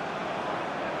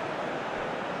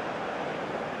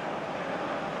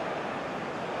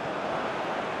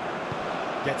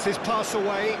 Gets his pass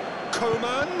away.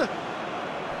 Coman.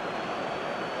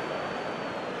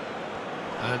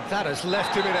 And that has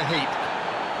left him in a heap.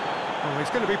 Oh, he's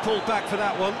going to be pulled back for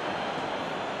that one.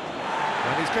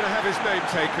 And he's going to have his name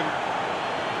taken.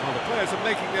 Well, the players are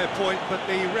making their point, but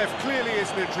the ref clearly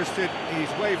isn't interested. He's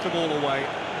waved them all away.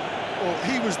 Well,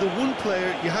 he was the one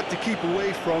player you had to keep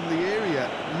away from the area.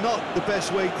 Not the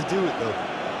best way to do it, though.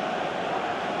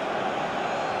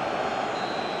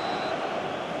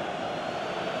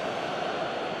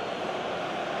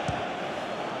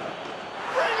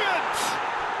 Brilliant!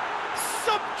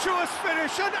 Sumptuous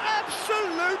finish, an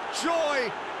absolute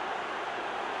joy!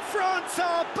 France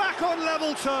are back on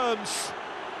level terms.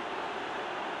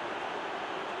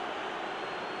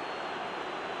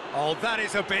 Oh, that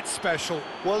is a bit special.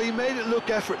 Well, he made it look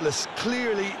effortless.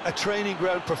 Clearly a training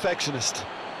ground perfectionist.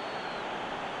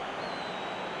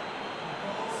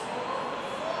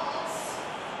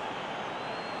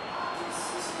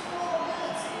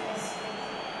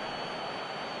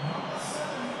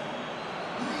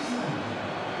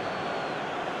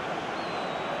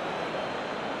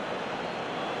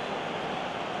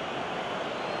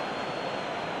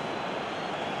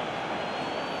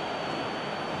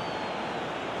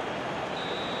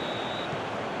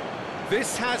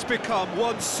 This has become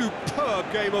one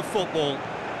superb game of football.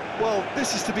 Well,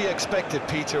 this is to be expected,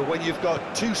 Peter. When you've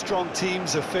got two strong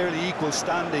teams of fairly equal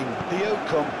standing, the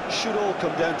outcome should all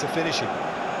come down to finishing.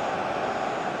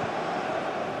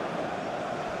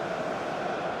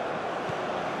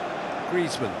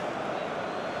 Griezmann.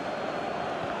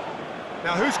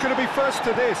 Now, who's going to be first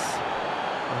to this?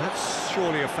 Well, that's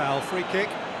surely a foul. Free kick.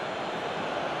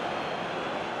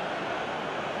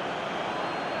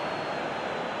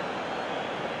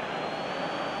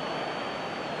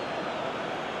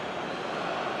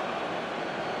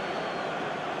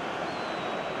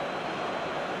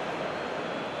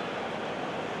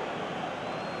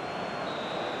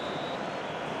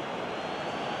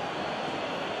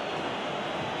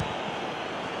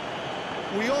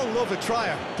 We all love a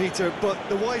trier, Peter, but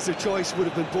the wiser choice would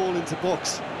have been ball into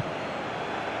box.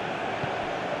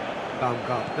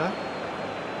 Baumgartner.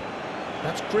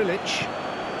 That's Grilic.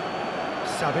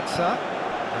 Sabitzer.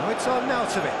 Now it's on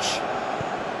Nautovic.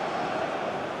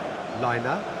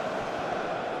 Liner.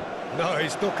 No,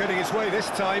 he's not getting his way this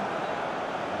time.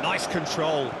 Nice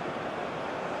control.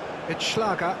 It's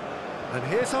Schlager. And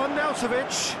here's on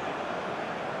Nautovic.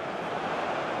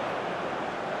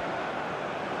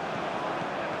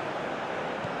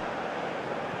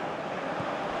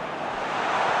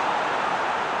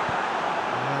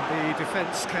 The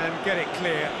defence can get it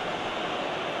clear.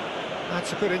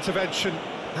 That's a good intervention.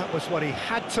 That was what he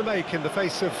had to make in the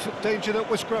face of danger that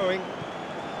was growing.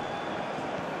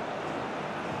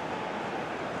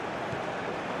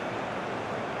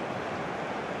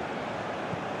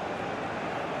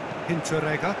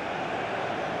 Hinteregger.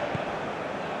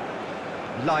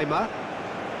 Lima.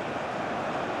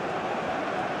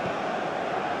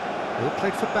 All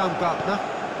played for Baumgartner.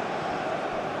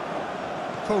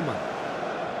 Coleman.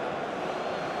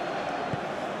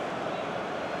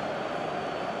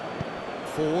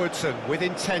 Forwards and with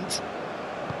intent.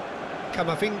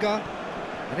 Camavinga,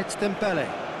 and it's Dembele.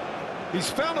 He's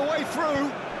found a way through.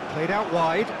 Played out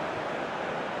wide.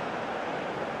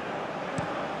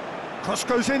 Cross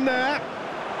goes in there.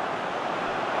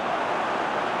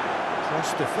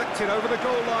 Cross deflected over the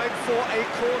goal line for a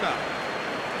corner.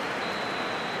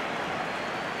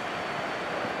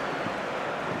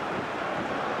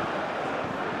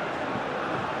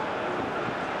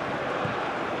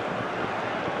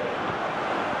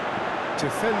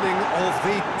 Defending of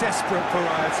the desperate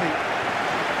variety.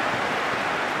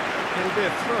 It'll be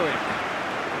a throw-in.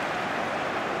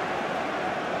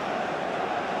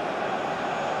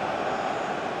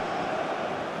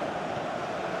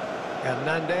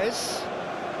 Hernandez.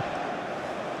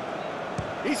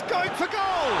 He's going for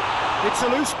goal! It's a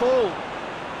loose ball.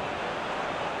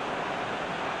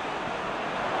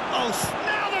 Oh,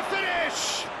 now the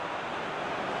finish!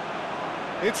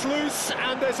 It's loose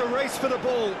and there's a race for the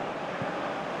ball.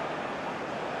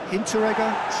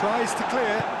 Hinteregger tries to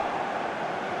clear.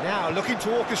 Now looking to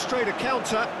orchestrate a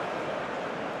counter.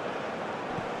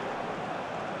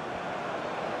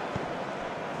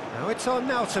 Now it's on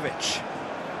Nautovic.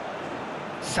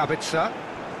 Sabitzer.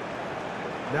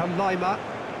 Now Lima.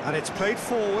 And it's played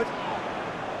forward.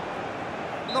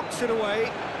 Knocks it away.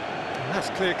 And that's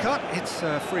clear cut. It's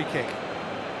a free kick.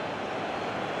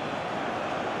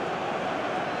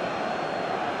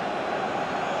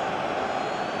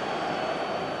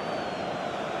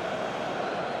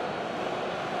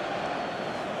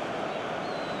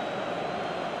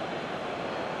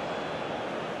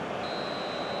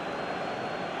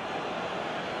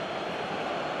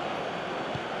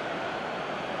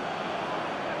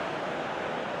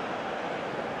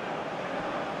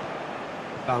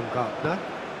 Baumgartner.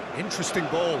 Interesting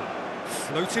ball.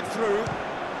 Floated through.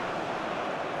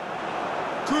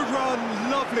 Good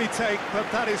run, lovely take, but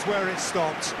that is where it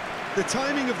stopped. The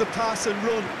timing of the pass and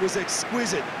run was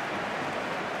exquisite.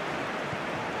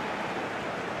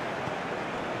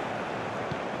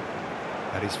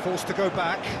 And he's forced to go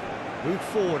back, move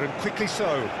forward and quickly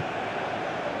so.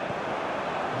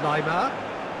 Lima.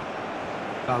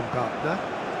 Baumgartner.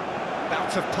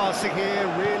 Bout of passing here,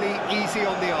 really easy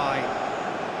on the eye.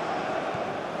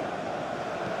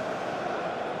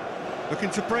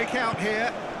 Looking to break out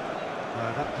here.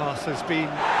 That pass has been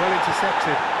well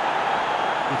intercepted.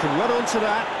 He can run onto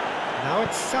that. Now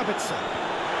it's Sabitzer.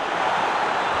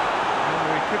 Oh,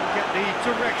 he couldn't get the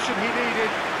direction he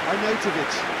needed.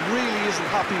 Arnautovic really isn't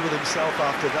happy with himself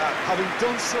after that, having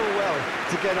done so well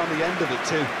to get on the end of it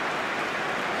too.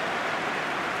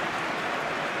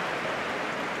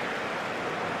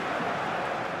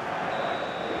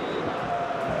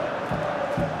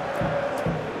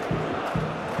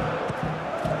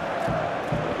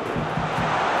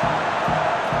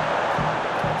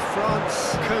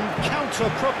 France can counter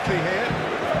promptly here.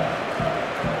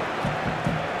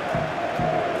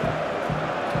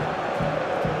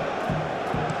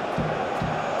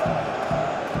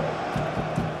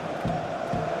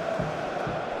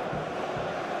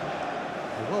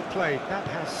 Well played, that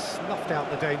has snuffed out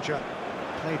the danger.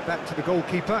 Played back to the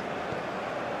goalkeeper.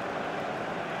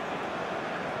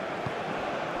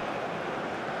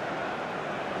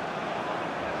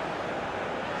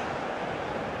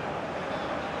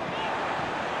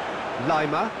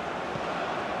 Lima.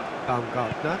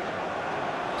 Baumgartner.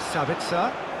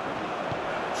 Sabitzer.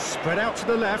 Spread out to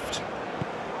the left.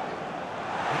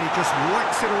 And he just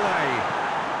whacks it away.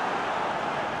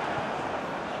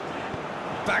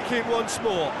 Back in once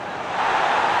more.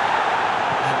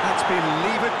 And that's been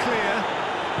levered clear.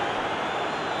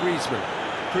 Griezmann.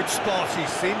 Good spot, he's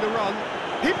seen the run.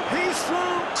 He's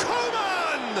through.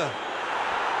 Coman!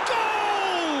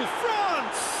 Goal,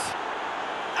 France!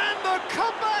 And the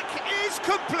comeback is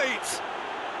complete.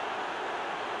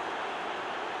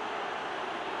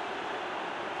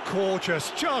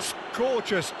 Gorgeous,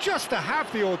 just to have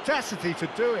the audacity to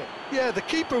do it. Yeah, the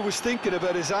keeper was thinking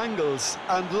about his angles,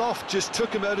 and Loft just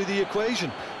took him out of the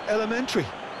equation. Elementary.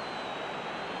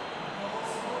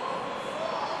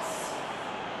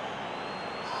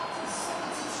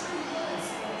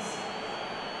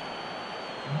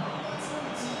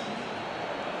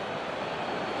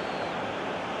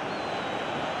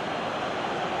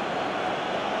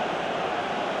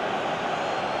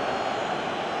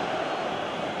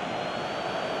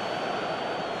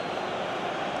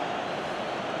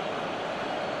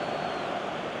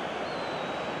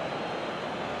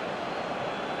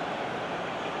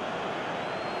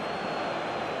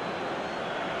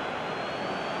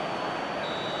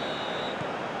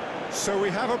 So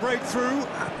we have a breakthrough.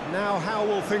 Now how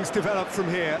will things develop from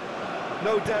here?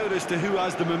 No doubt as to who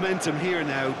has the momentum here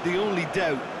now. The only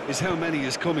doubt is how many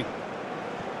is coming.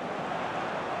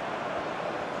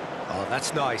 Oh,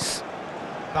 that's nice.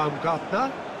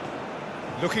 Baumgartner.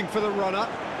 Looking for the runner.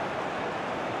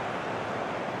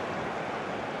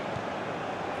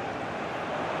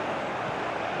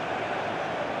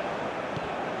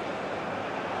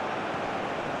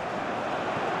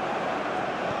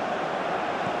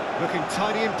 Looking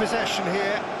tidy in possession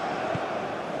here.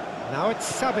 Now it's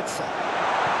Sabitzer.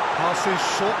 Passes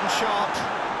short and sharp.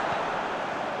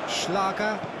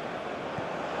 Schlager.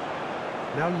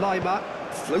 Now Lima.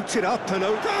 Floated up and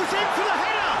goes in for the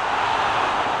header!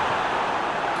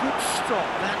 Good stop,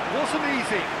 that wasn't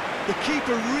easy. The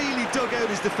keeper really dug out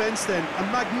his defence then. A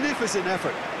magnificent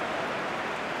effort.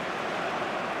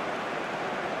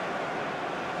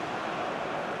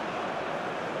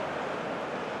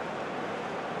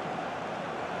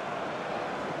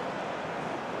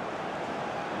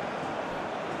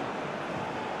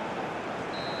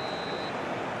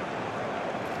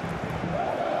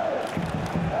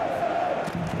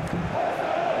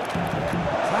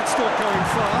 That's not going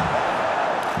far.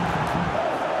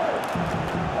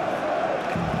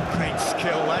 Great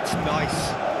skill, that's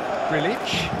nice. Grilic.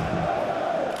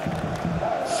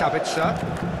 Sabitzer.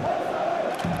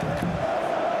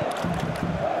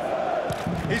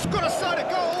 He's got a side of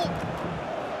goal.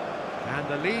 And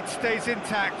the lead stays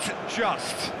intact,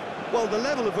 just. Well, the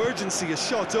level of urgency is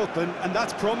shot up, and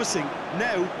that's promising.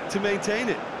 Now to maintain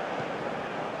it.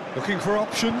 Looking for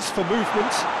options for movement.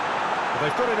 Well,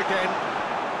 they've got it again.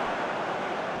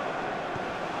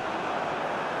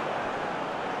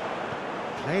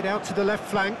 Played out to the left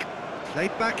flank,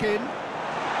 played back in.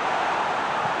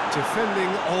 Defending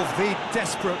of the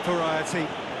desperate variety.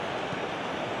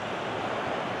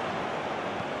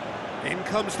 In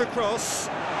comes the cross.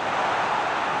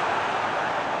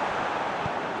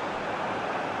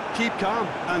 Keep calm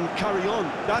and carry on.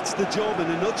 That's the job in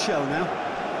a nutshell now.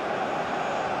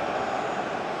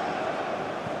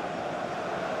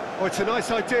 Oh, it's a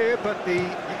nice idea, but the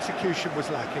execution was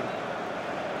lacking.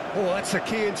 Oh, that's a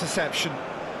key interception.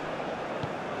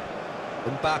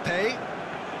 Mbappe.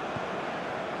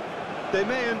 They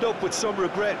may end up with some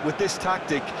regret with this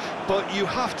tactic, but you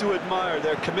have to admire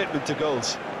their commitment to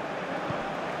goals.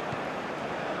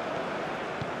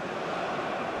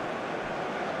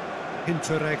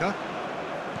 Hinteregger.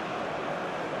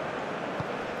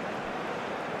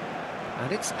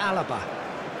 And it's Alaba.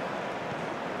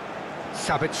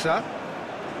 Sabitzer.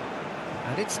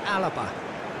 And it's Alaba.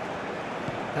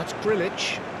 That's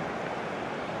Grilic.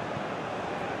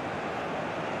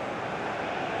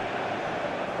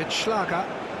 It's Schlager.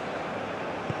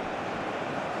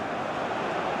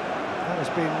 That has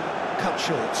been cut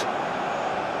short.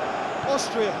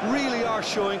 Austria really are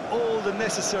showing all the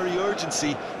necessary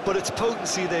urgency, but it's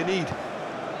potency they need.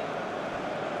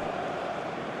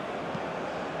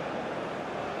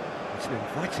 It's an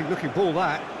inviting looking ball,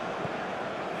 that.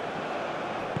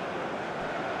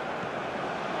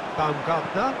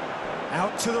 Baumgartner,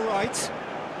 out to the right.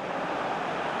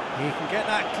 He can get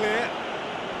that clear.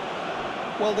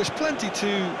 Well, there's plenty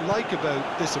to like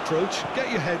about this approach. Get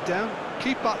your head down,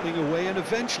 keep battling away, and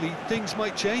eventually things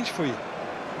might change for you.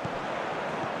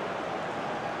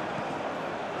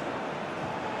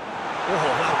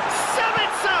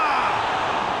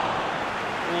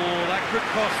 Could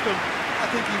cost them. I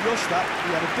think he rushed that.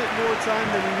 He had a bit more time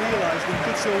than he realised and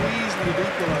could so easily have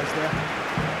equalised there.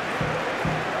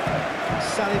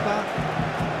 Saliba.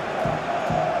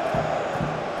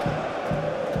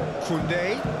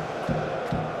 Koundé.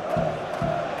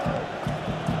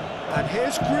 And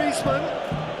here's Griezmann.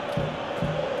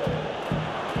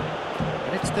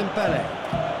 And it's Dembele.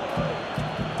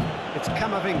 It's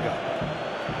Camavinga.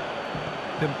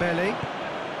 Dembele.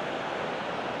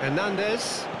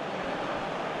 Hernandez.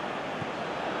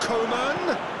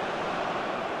 Coman.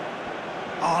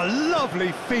 Oh,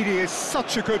 lovely feed. He is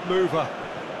such a good mover.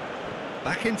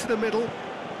 Back into the middle.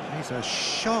 He's a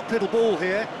sharp little ball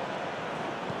here.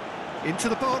 Into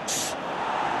the box.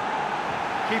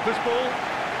 Keeper's ball.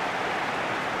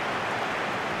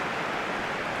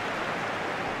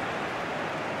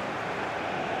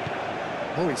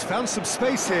 Oh, he's found some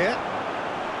space here.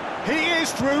 He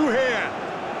is through here.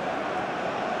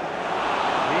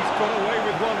 He's got away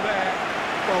with one there.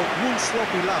 Well, one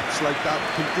sloppy lapse like that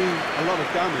can do a lot of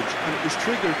damage, and it was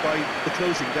triggered by the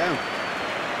closing down.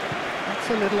 That's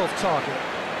a little off target.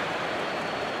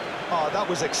 Oh, that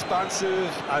was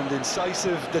expansive and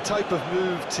incisive, the type of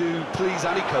move to please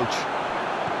any coach.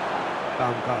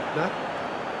 Baumgartner.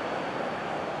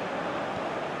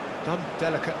 Done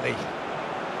delicately.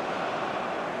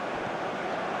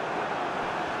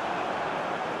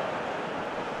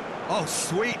 Oh,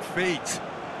 sweet feet.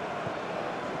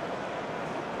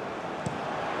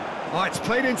 Oh, it's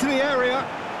played into the area.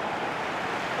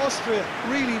 Austria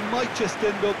really might just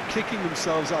end up kicking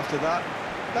themselves after that.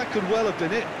 That could well have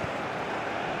been it.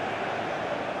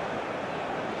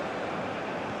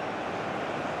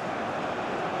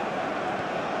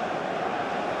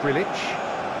 Grilic.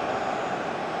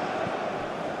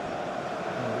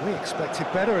 Oh, we expected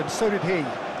better, and so did he.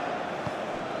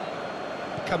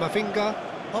 Camavinga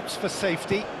opts for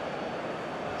safety.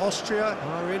 Austria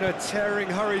are in a tearing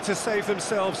hurry to save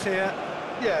themselves here.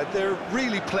 Yeah, they're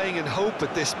really playing in hope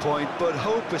at this point, but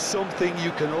hope is something you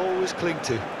can always cling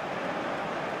to.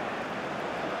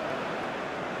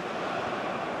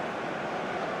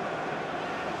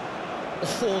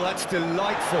 Oh, that's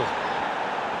delightful.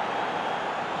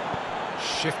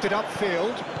 Shifted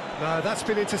upfield. No, that's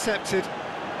been intercepted.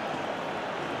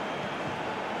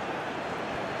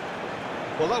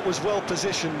 Well, that was well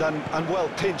positioned and well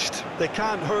pinched. They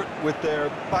can't hurt with their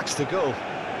backs to goal.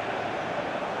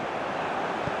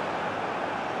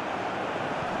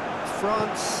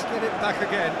 France get it back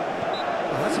again.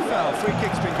 Well, that's a foul. Free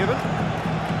kick's been given.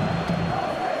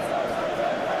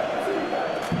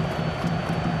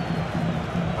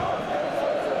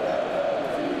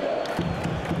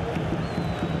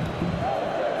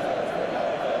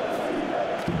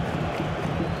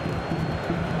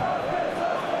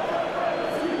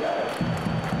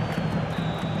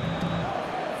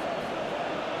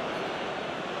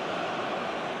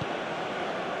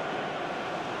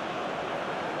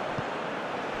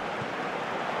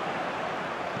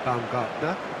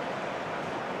 Baumgartner.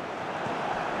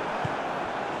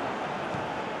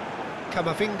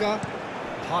 Camavinga.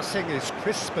 Passing is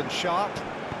crisp and sharp.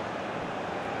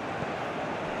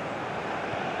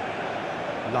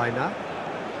 Liner.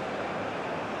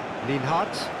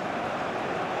 Lienhardt.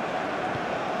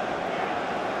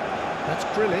 That's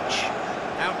Grilic.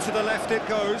 Out to the left it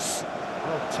goes.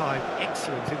 Well timed,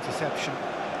 excellent interception.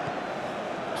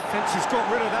 Defence has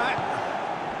got rid of that.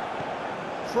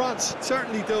 France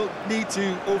certainly don't need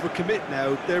to overcommit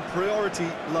now. Their priority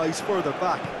lies further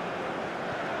back.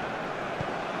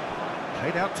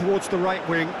 Played out towards the right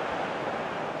wing.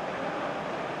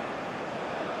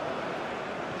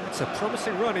 That's a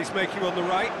promising run he's making on the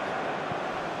right.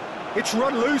 It's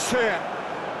run loose here.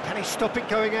 Can he stop it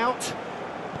going out?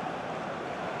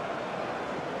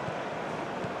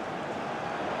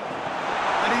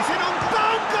 And he's in on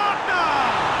Baumgartner!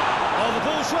 Oh, the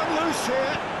ball's run loose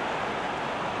here.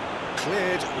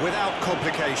 Cleared without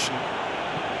complication.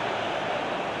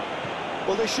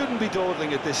 Well, they shouldn't be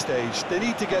dawdling at this stage. They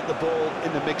need to get the ball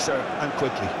in the mixer and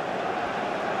quickly.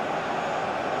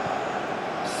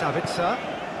 Savitzer.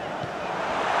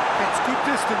 Gets good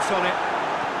distance on it.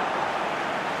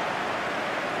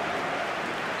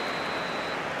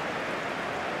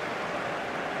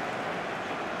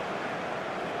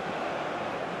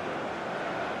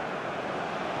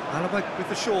 Alaba with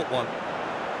the short one.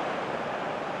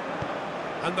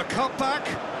 And the cutback.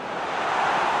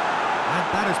 And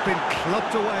that has been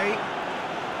clubbed away.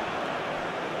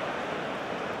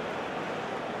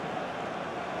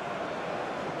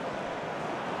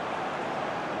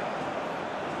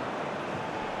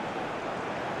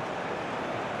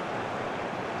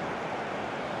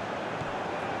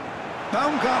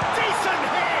 Baumgartner. Decent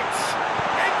hit!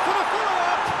 In for the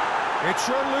follow-up. It's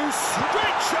run loose.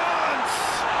 Great chance!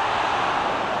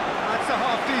 That's a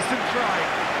half-decent try.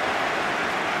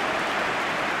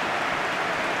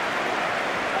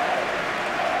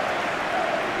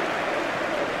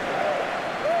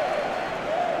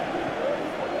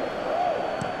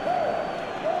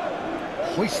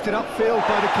 Hoisted upfield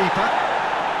by the keeper.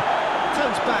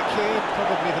 Turns back here,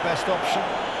 probably the best option.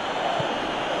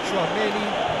 Chouameni,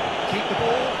 keep the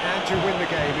ball and you win the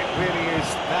game. It really is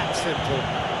that simple.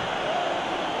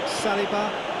 Saliba.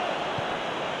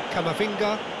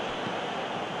 Camavinga.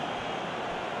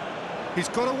 He's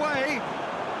got away.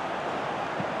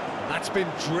 That's been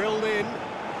drilled in.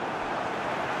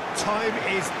 Time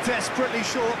is desperately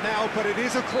short now, but it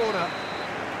is a corner.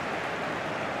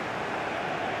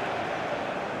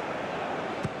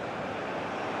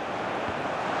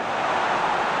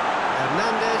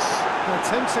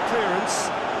 Attempts a clearance.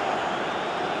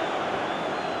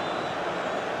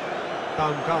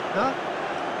 Baumgartner.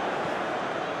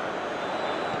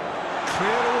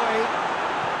 Cleared away.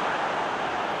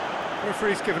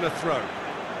 Referee's given a throw.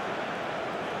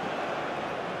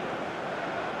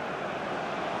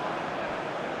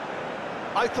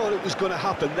 I thought it was going to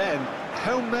happen then.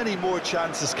 How many more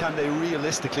chances can they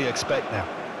realistically expect now?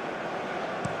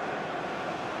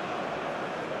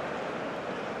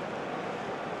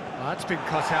 That's been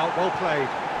cut out, well played.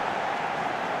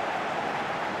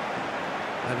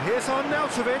 And here's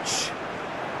Arnautovic.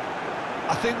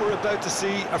 I think we're about to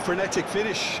see a frenetic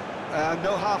finish.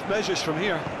 No half measures from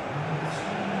here.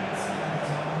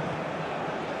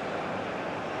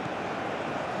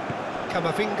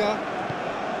 Camavinga.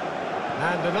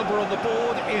 And the number on the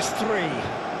board is 3.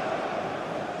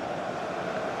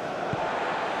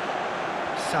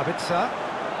 Savitzer.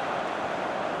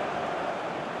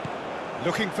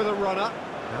 Looking for the runner.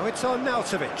 Now it's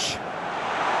Arnautovic. Shot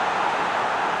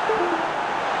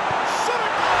a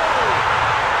goal!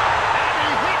 And he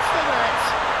hits the net.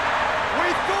 We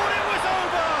thought it was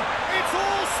over. It's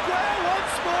all square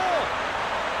once more.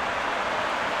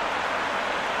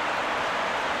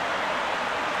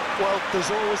 Well,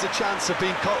 there's always a chance of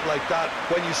being caught like that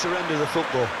when you surrender the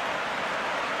football.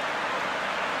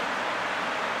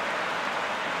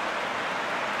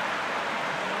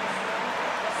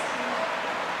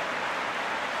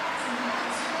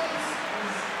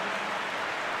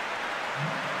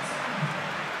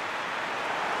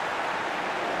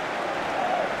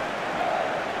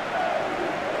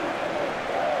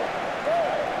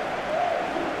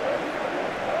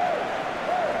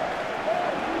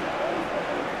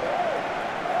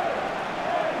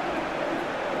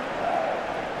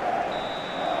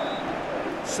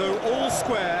 So all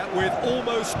square with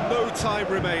almost no time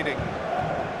remaining.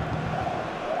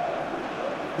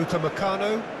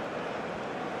 Upamecano.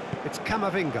 It's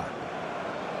Camavinga.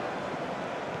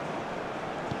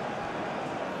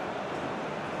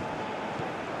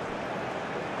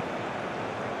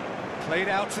 Played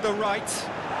out to the right.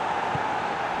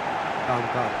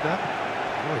 Baumgartner.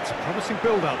 Oh, it's a promising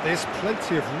build-up, this.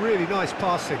 Plenty of really nice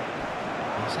passing.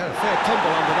 He's had a fair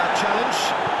tumble under that challenge.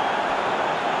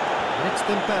 And it's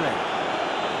Dembele.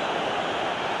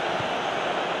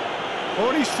 Oh,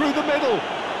 and he's through the middle.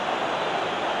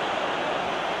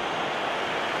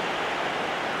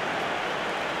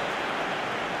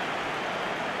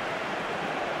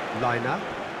 Lina.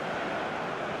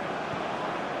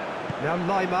 Now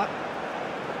Lima.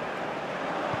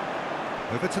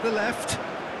 Over to the left.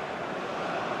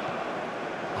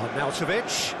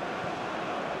 Arnautovic.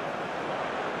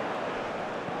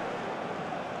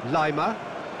 Lima.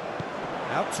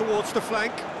 Out towards the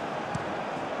flank.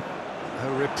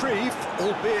 A reprieve,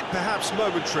 albeit perhaps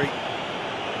momentary.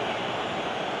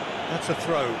 That's a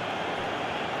throw.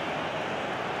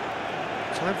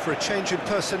 Time for a change in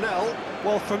personnel.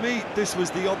 Well, for me, this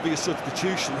was the obvious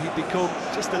substitution. He'd become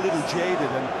just a little jaded,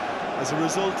 and as a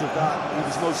result of that, he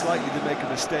was most likely to make a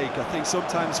mistake. I think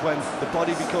sometimes when the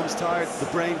body becomes tired, the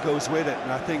brain goes with it,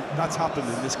 and I think that's happened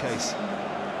in this case.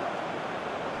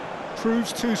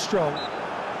 Proves too strong.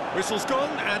 Whistle's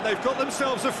gone, and they've got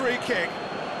themselves a free kick.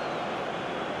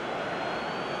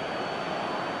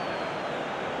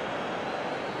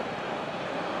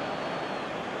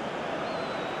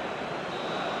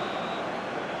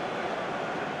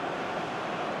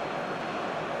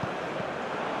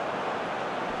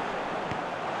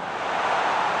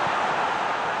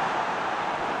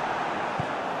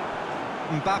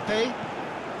 Mbappe.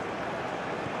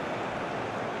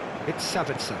 It's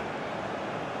Savitzer.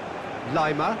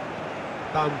 Lima.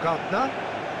 Baumgartner.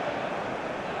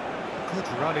 Good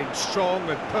running, strong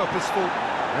and purposeful.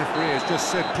 Referee has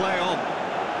just said play on.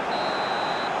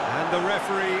 And the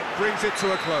referee brings it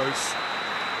to a close.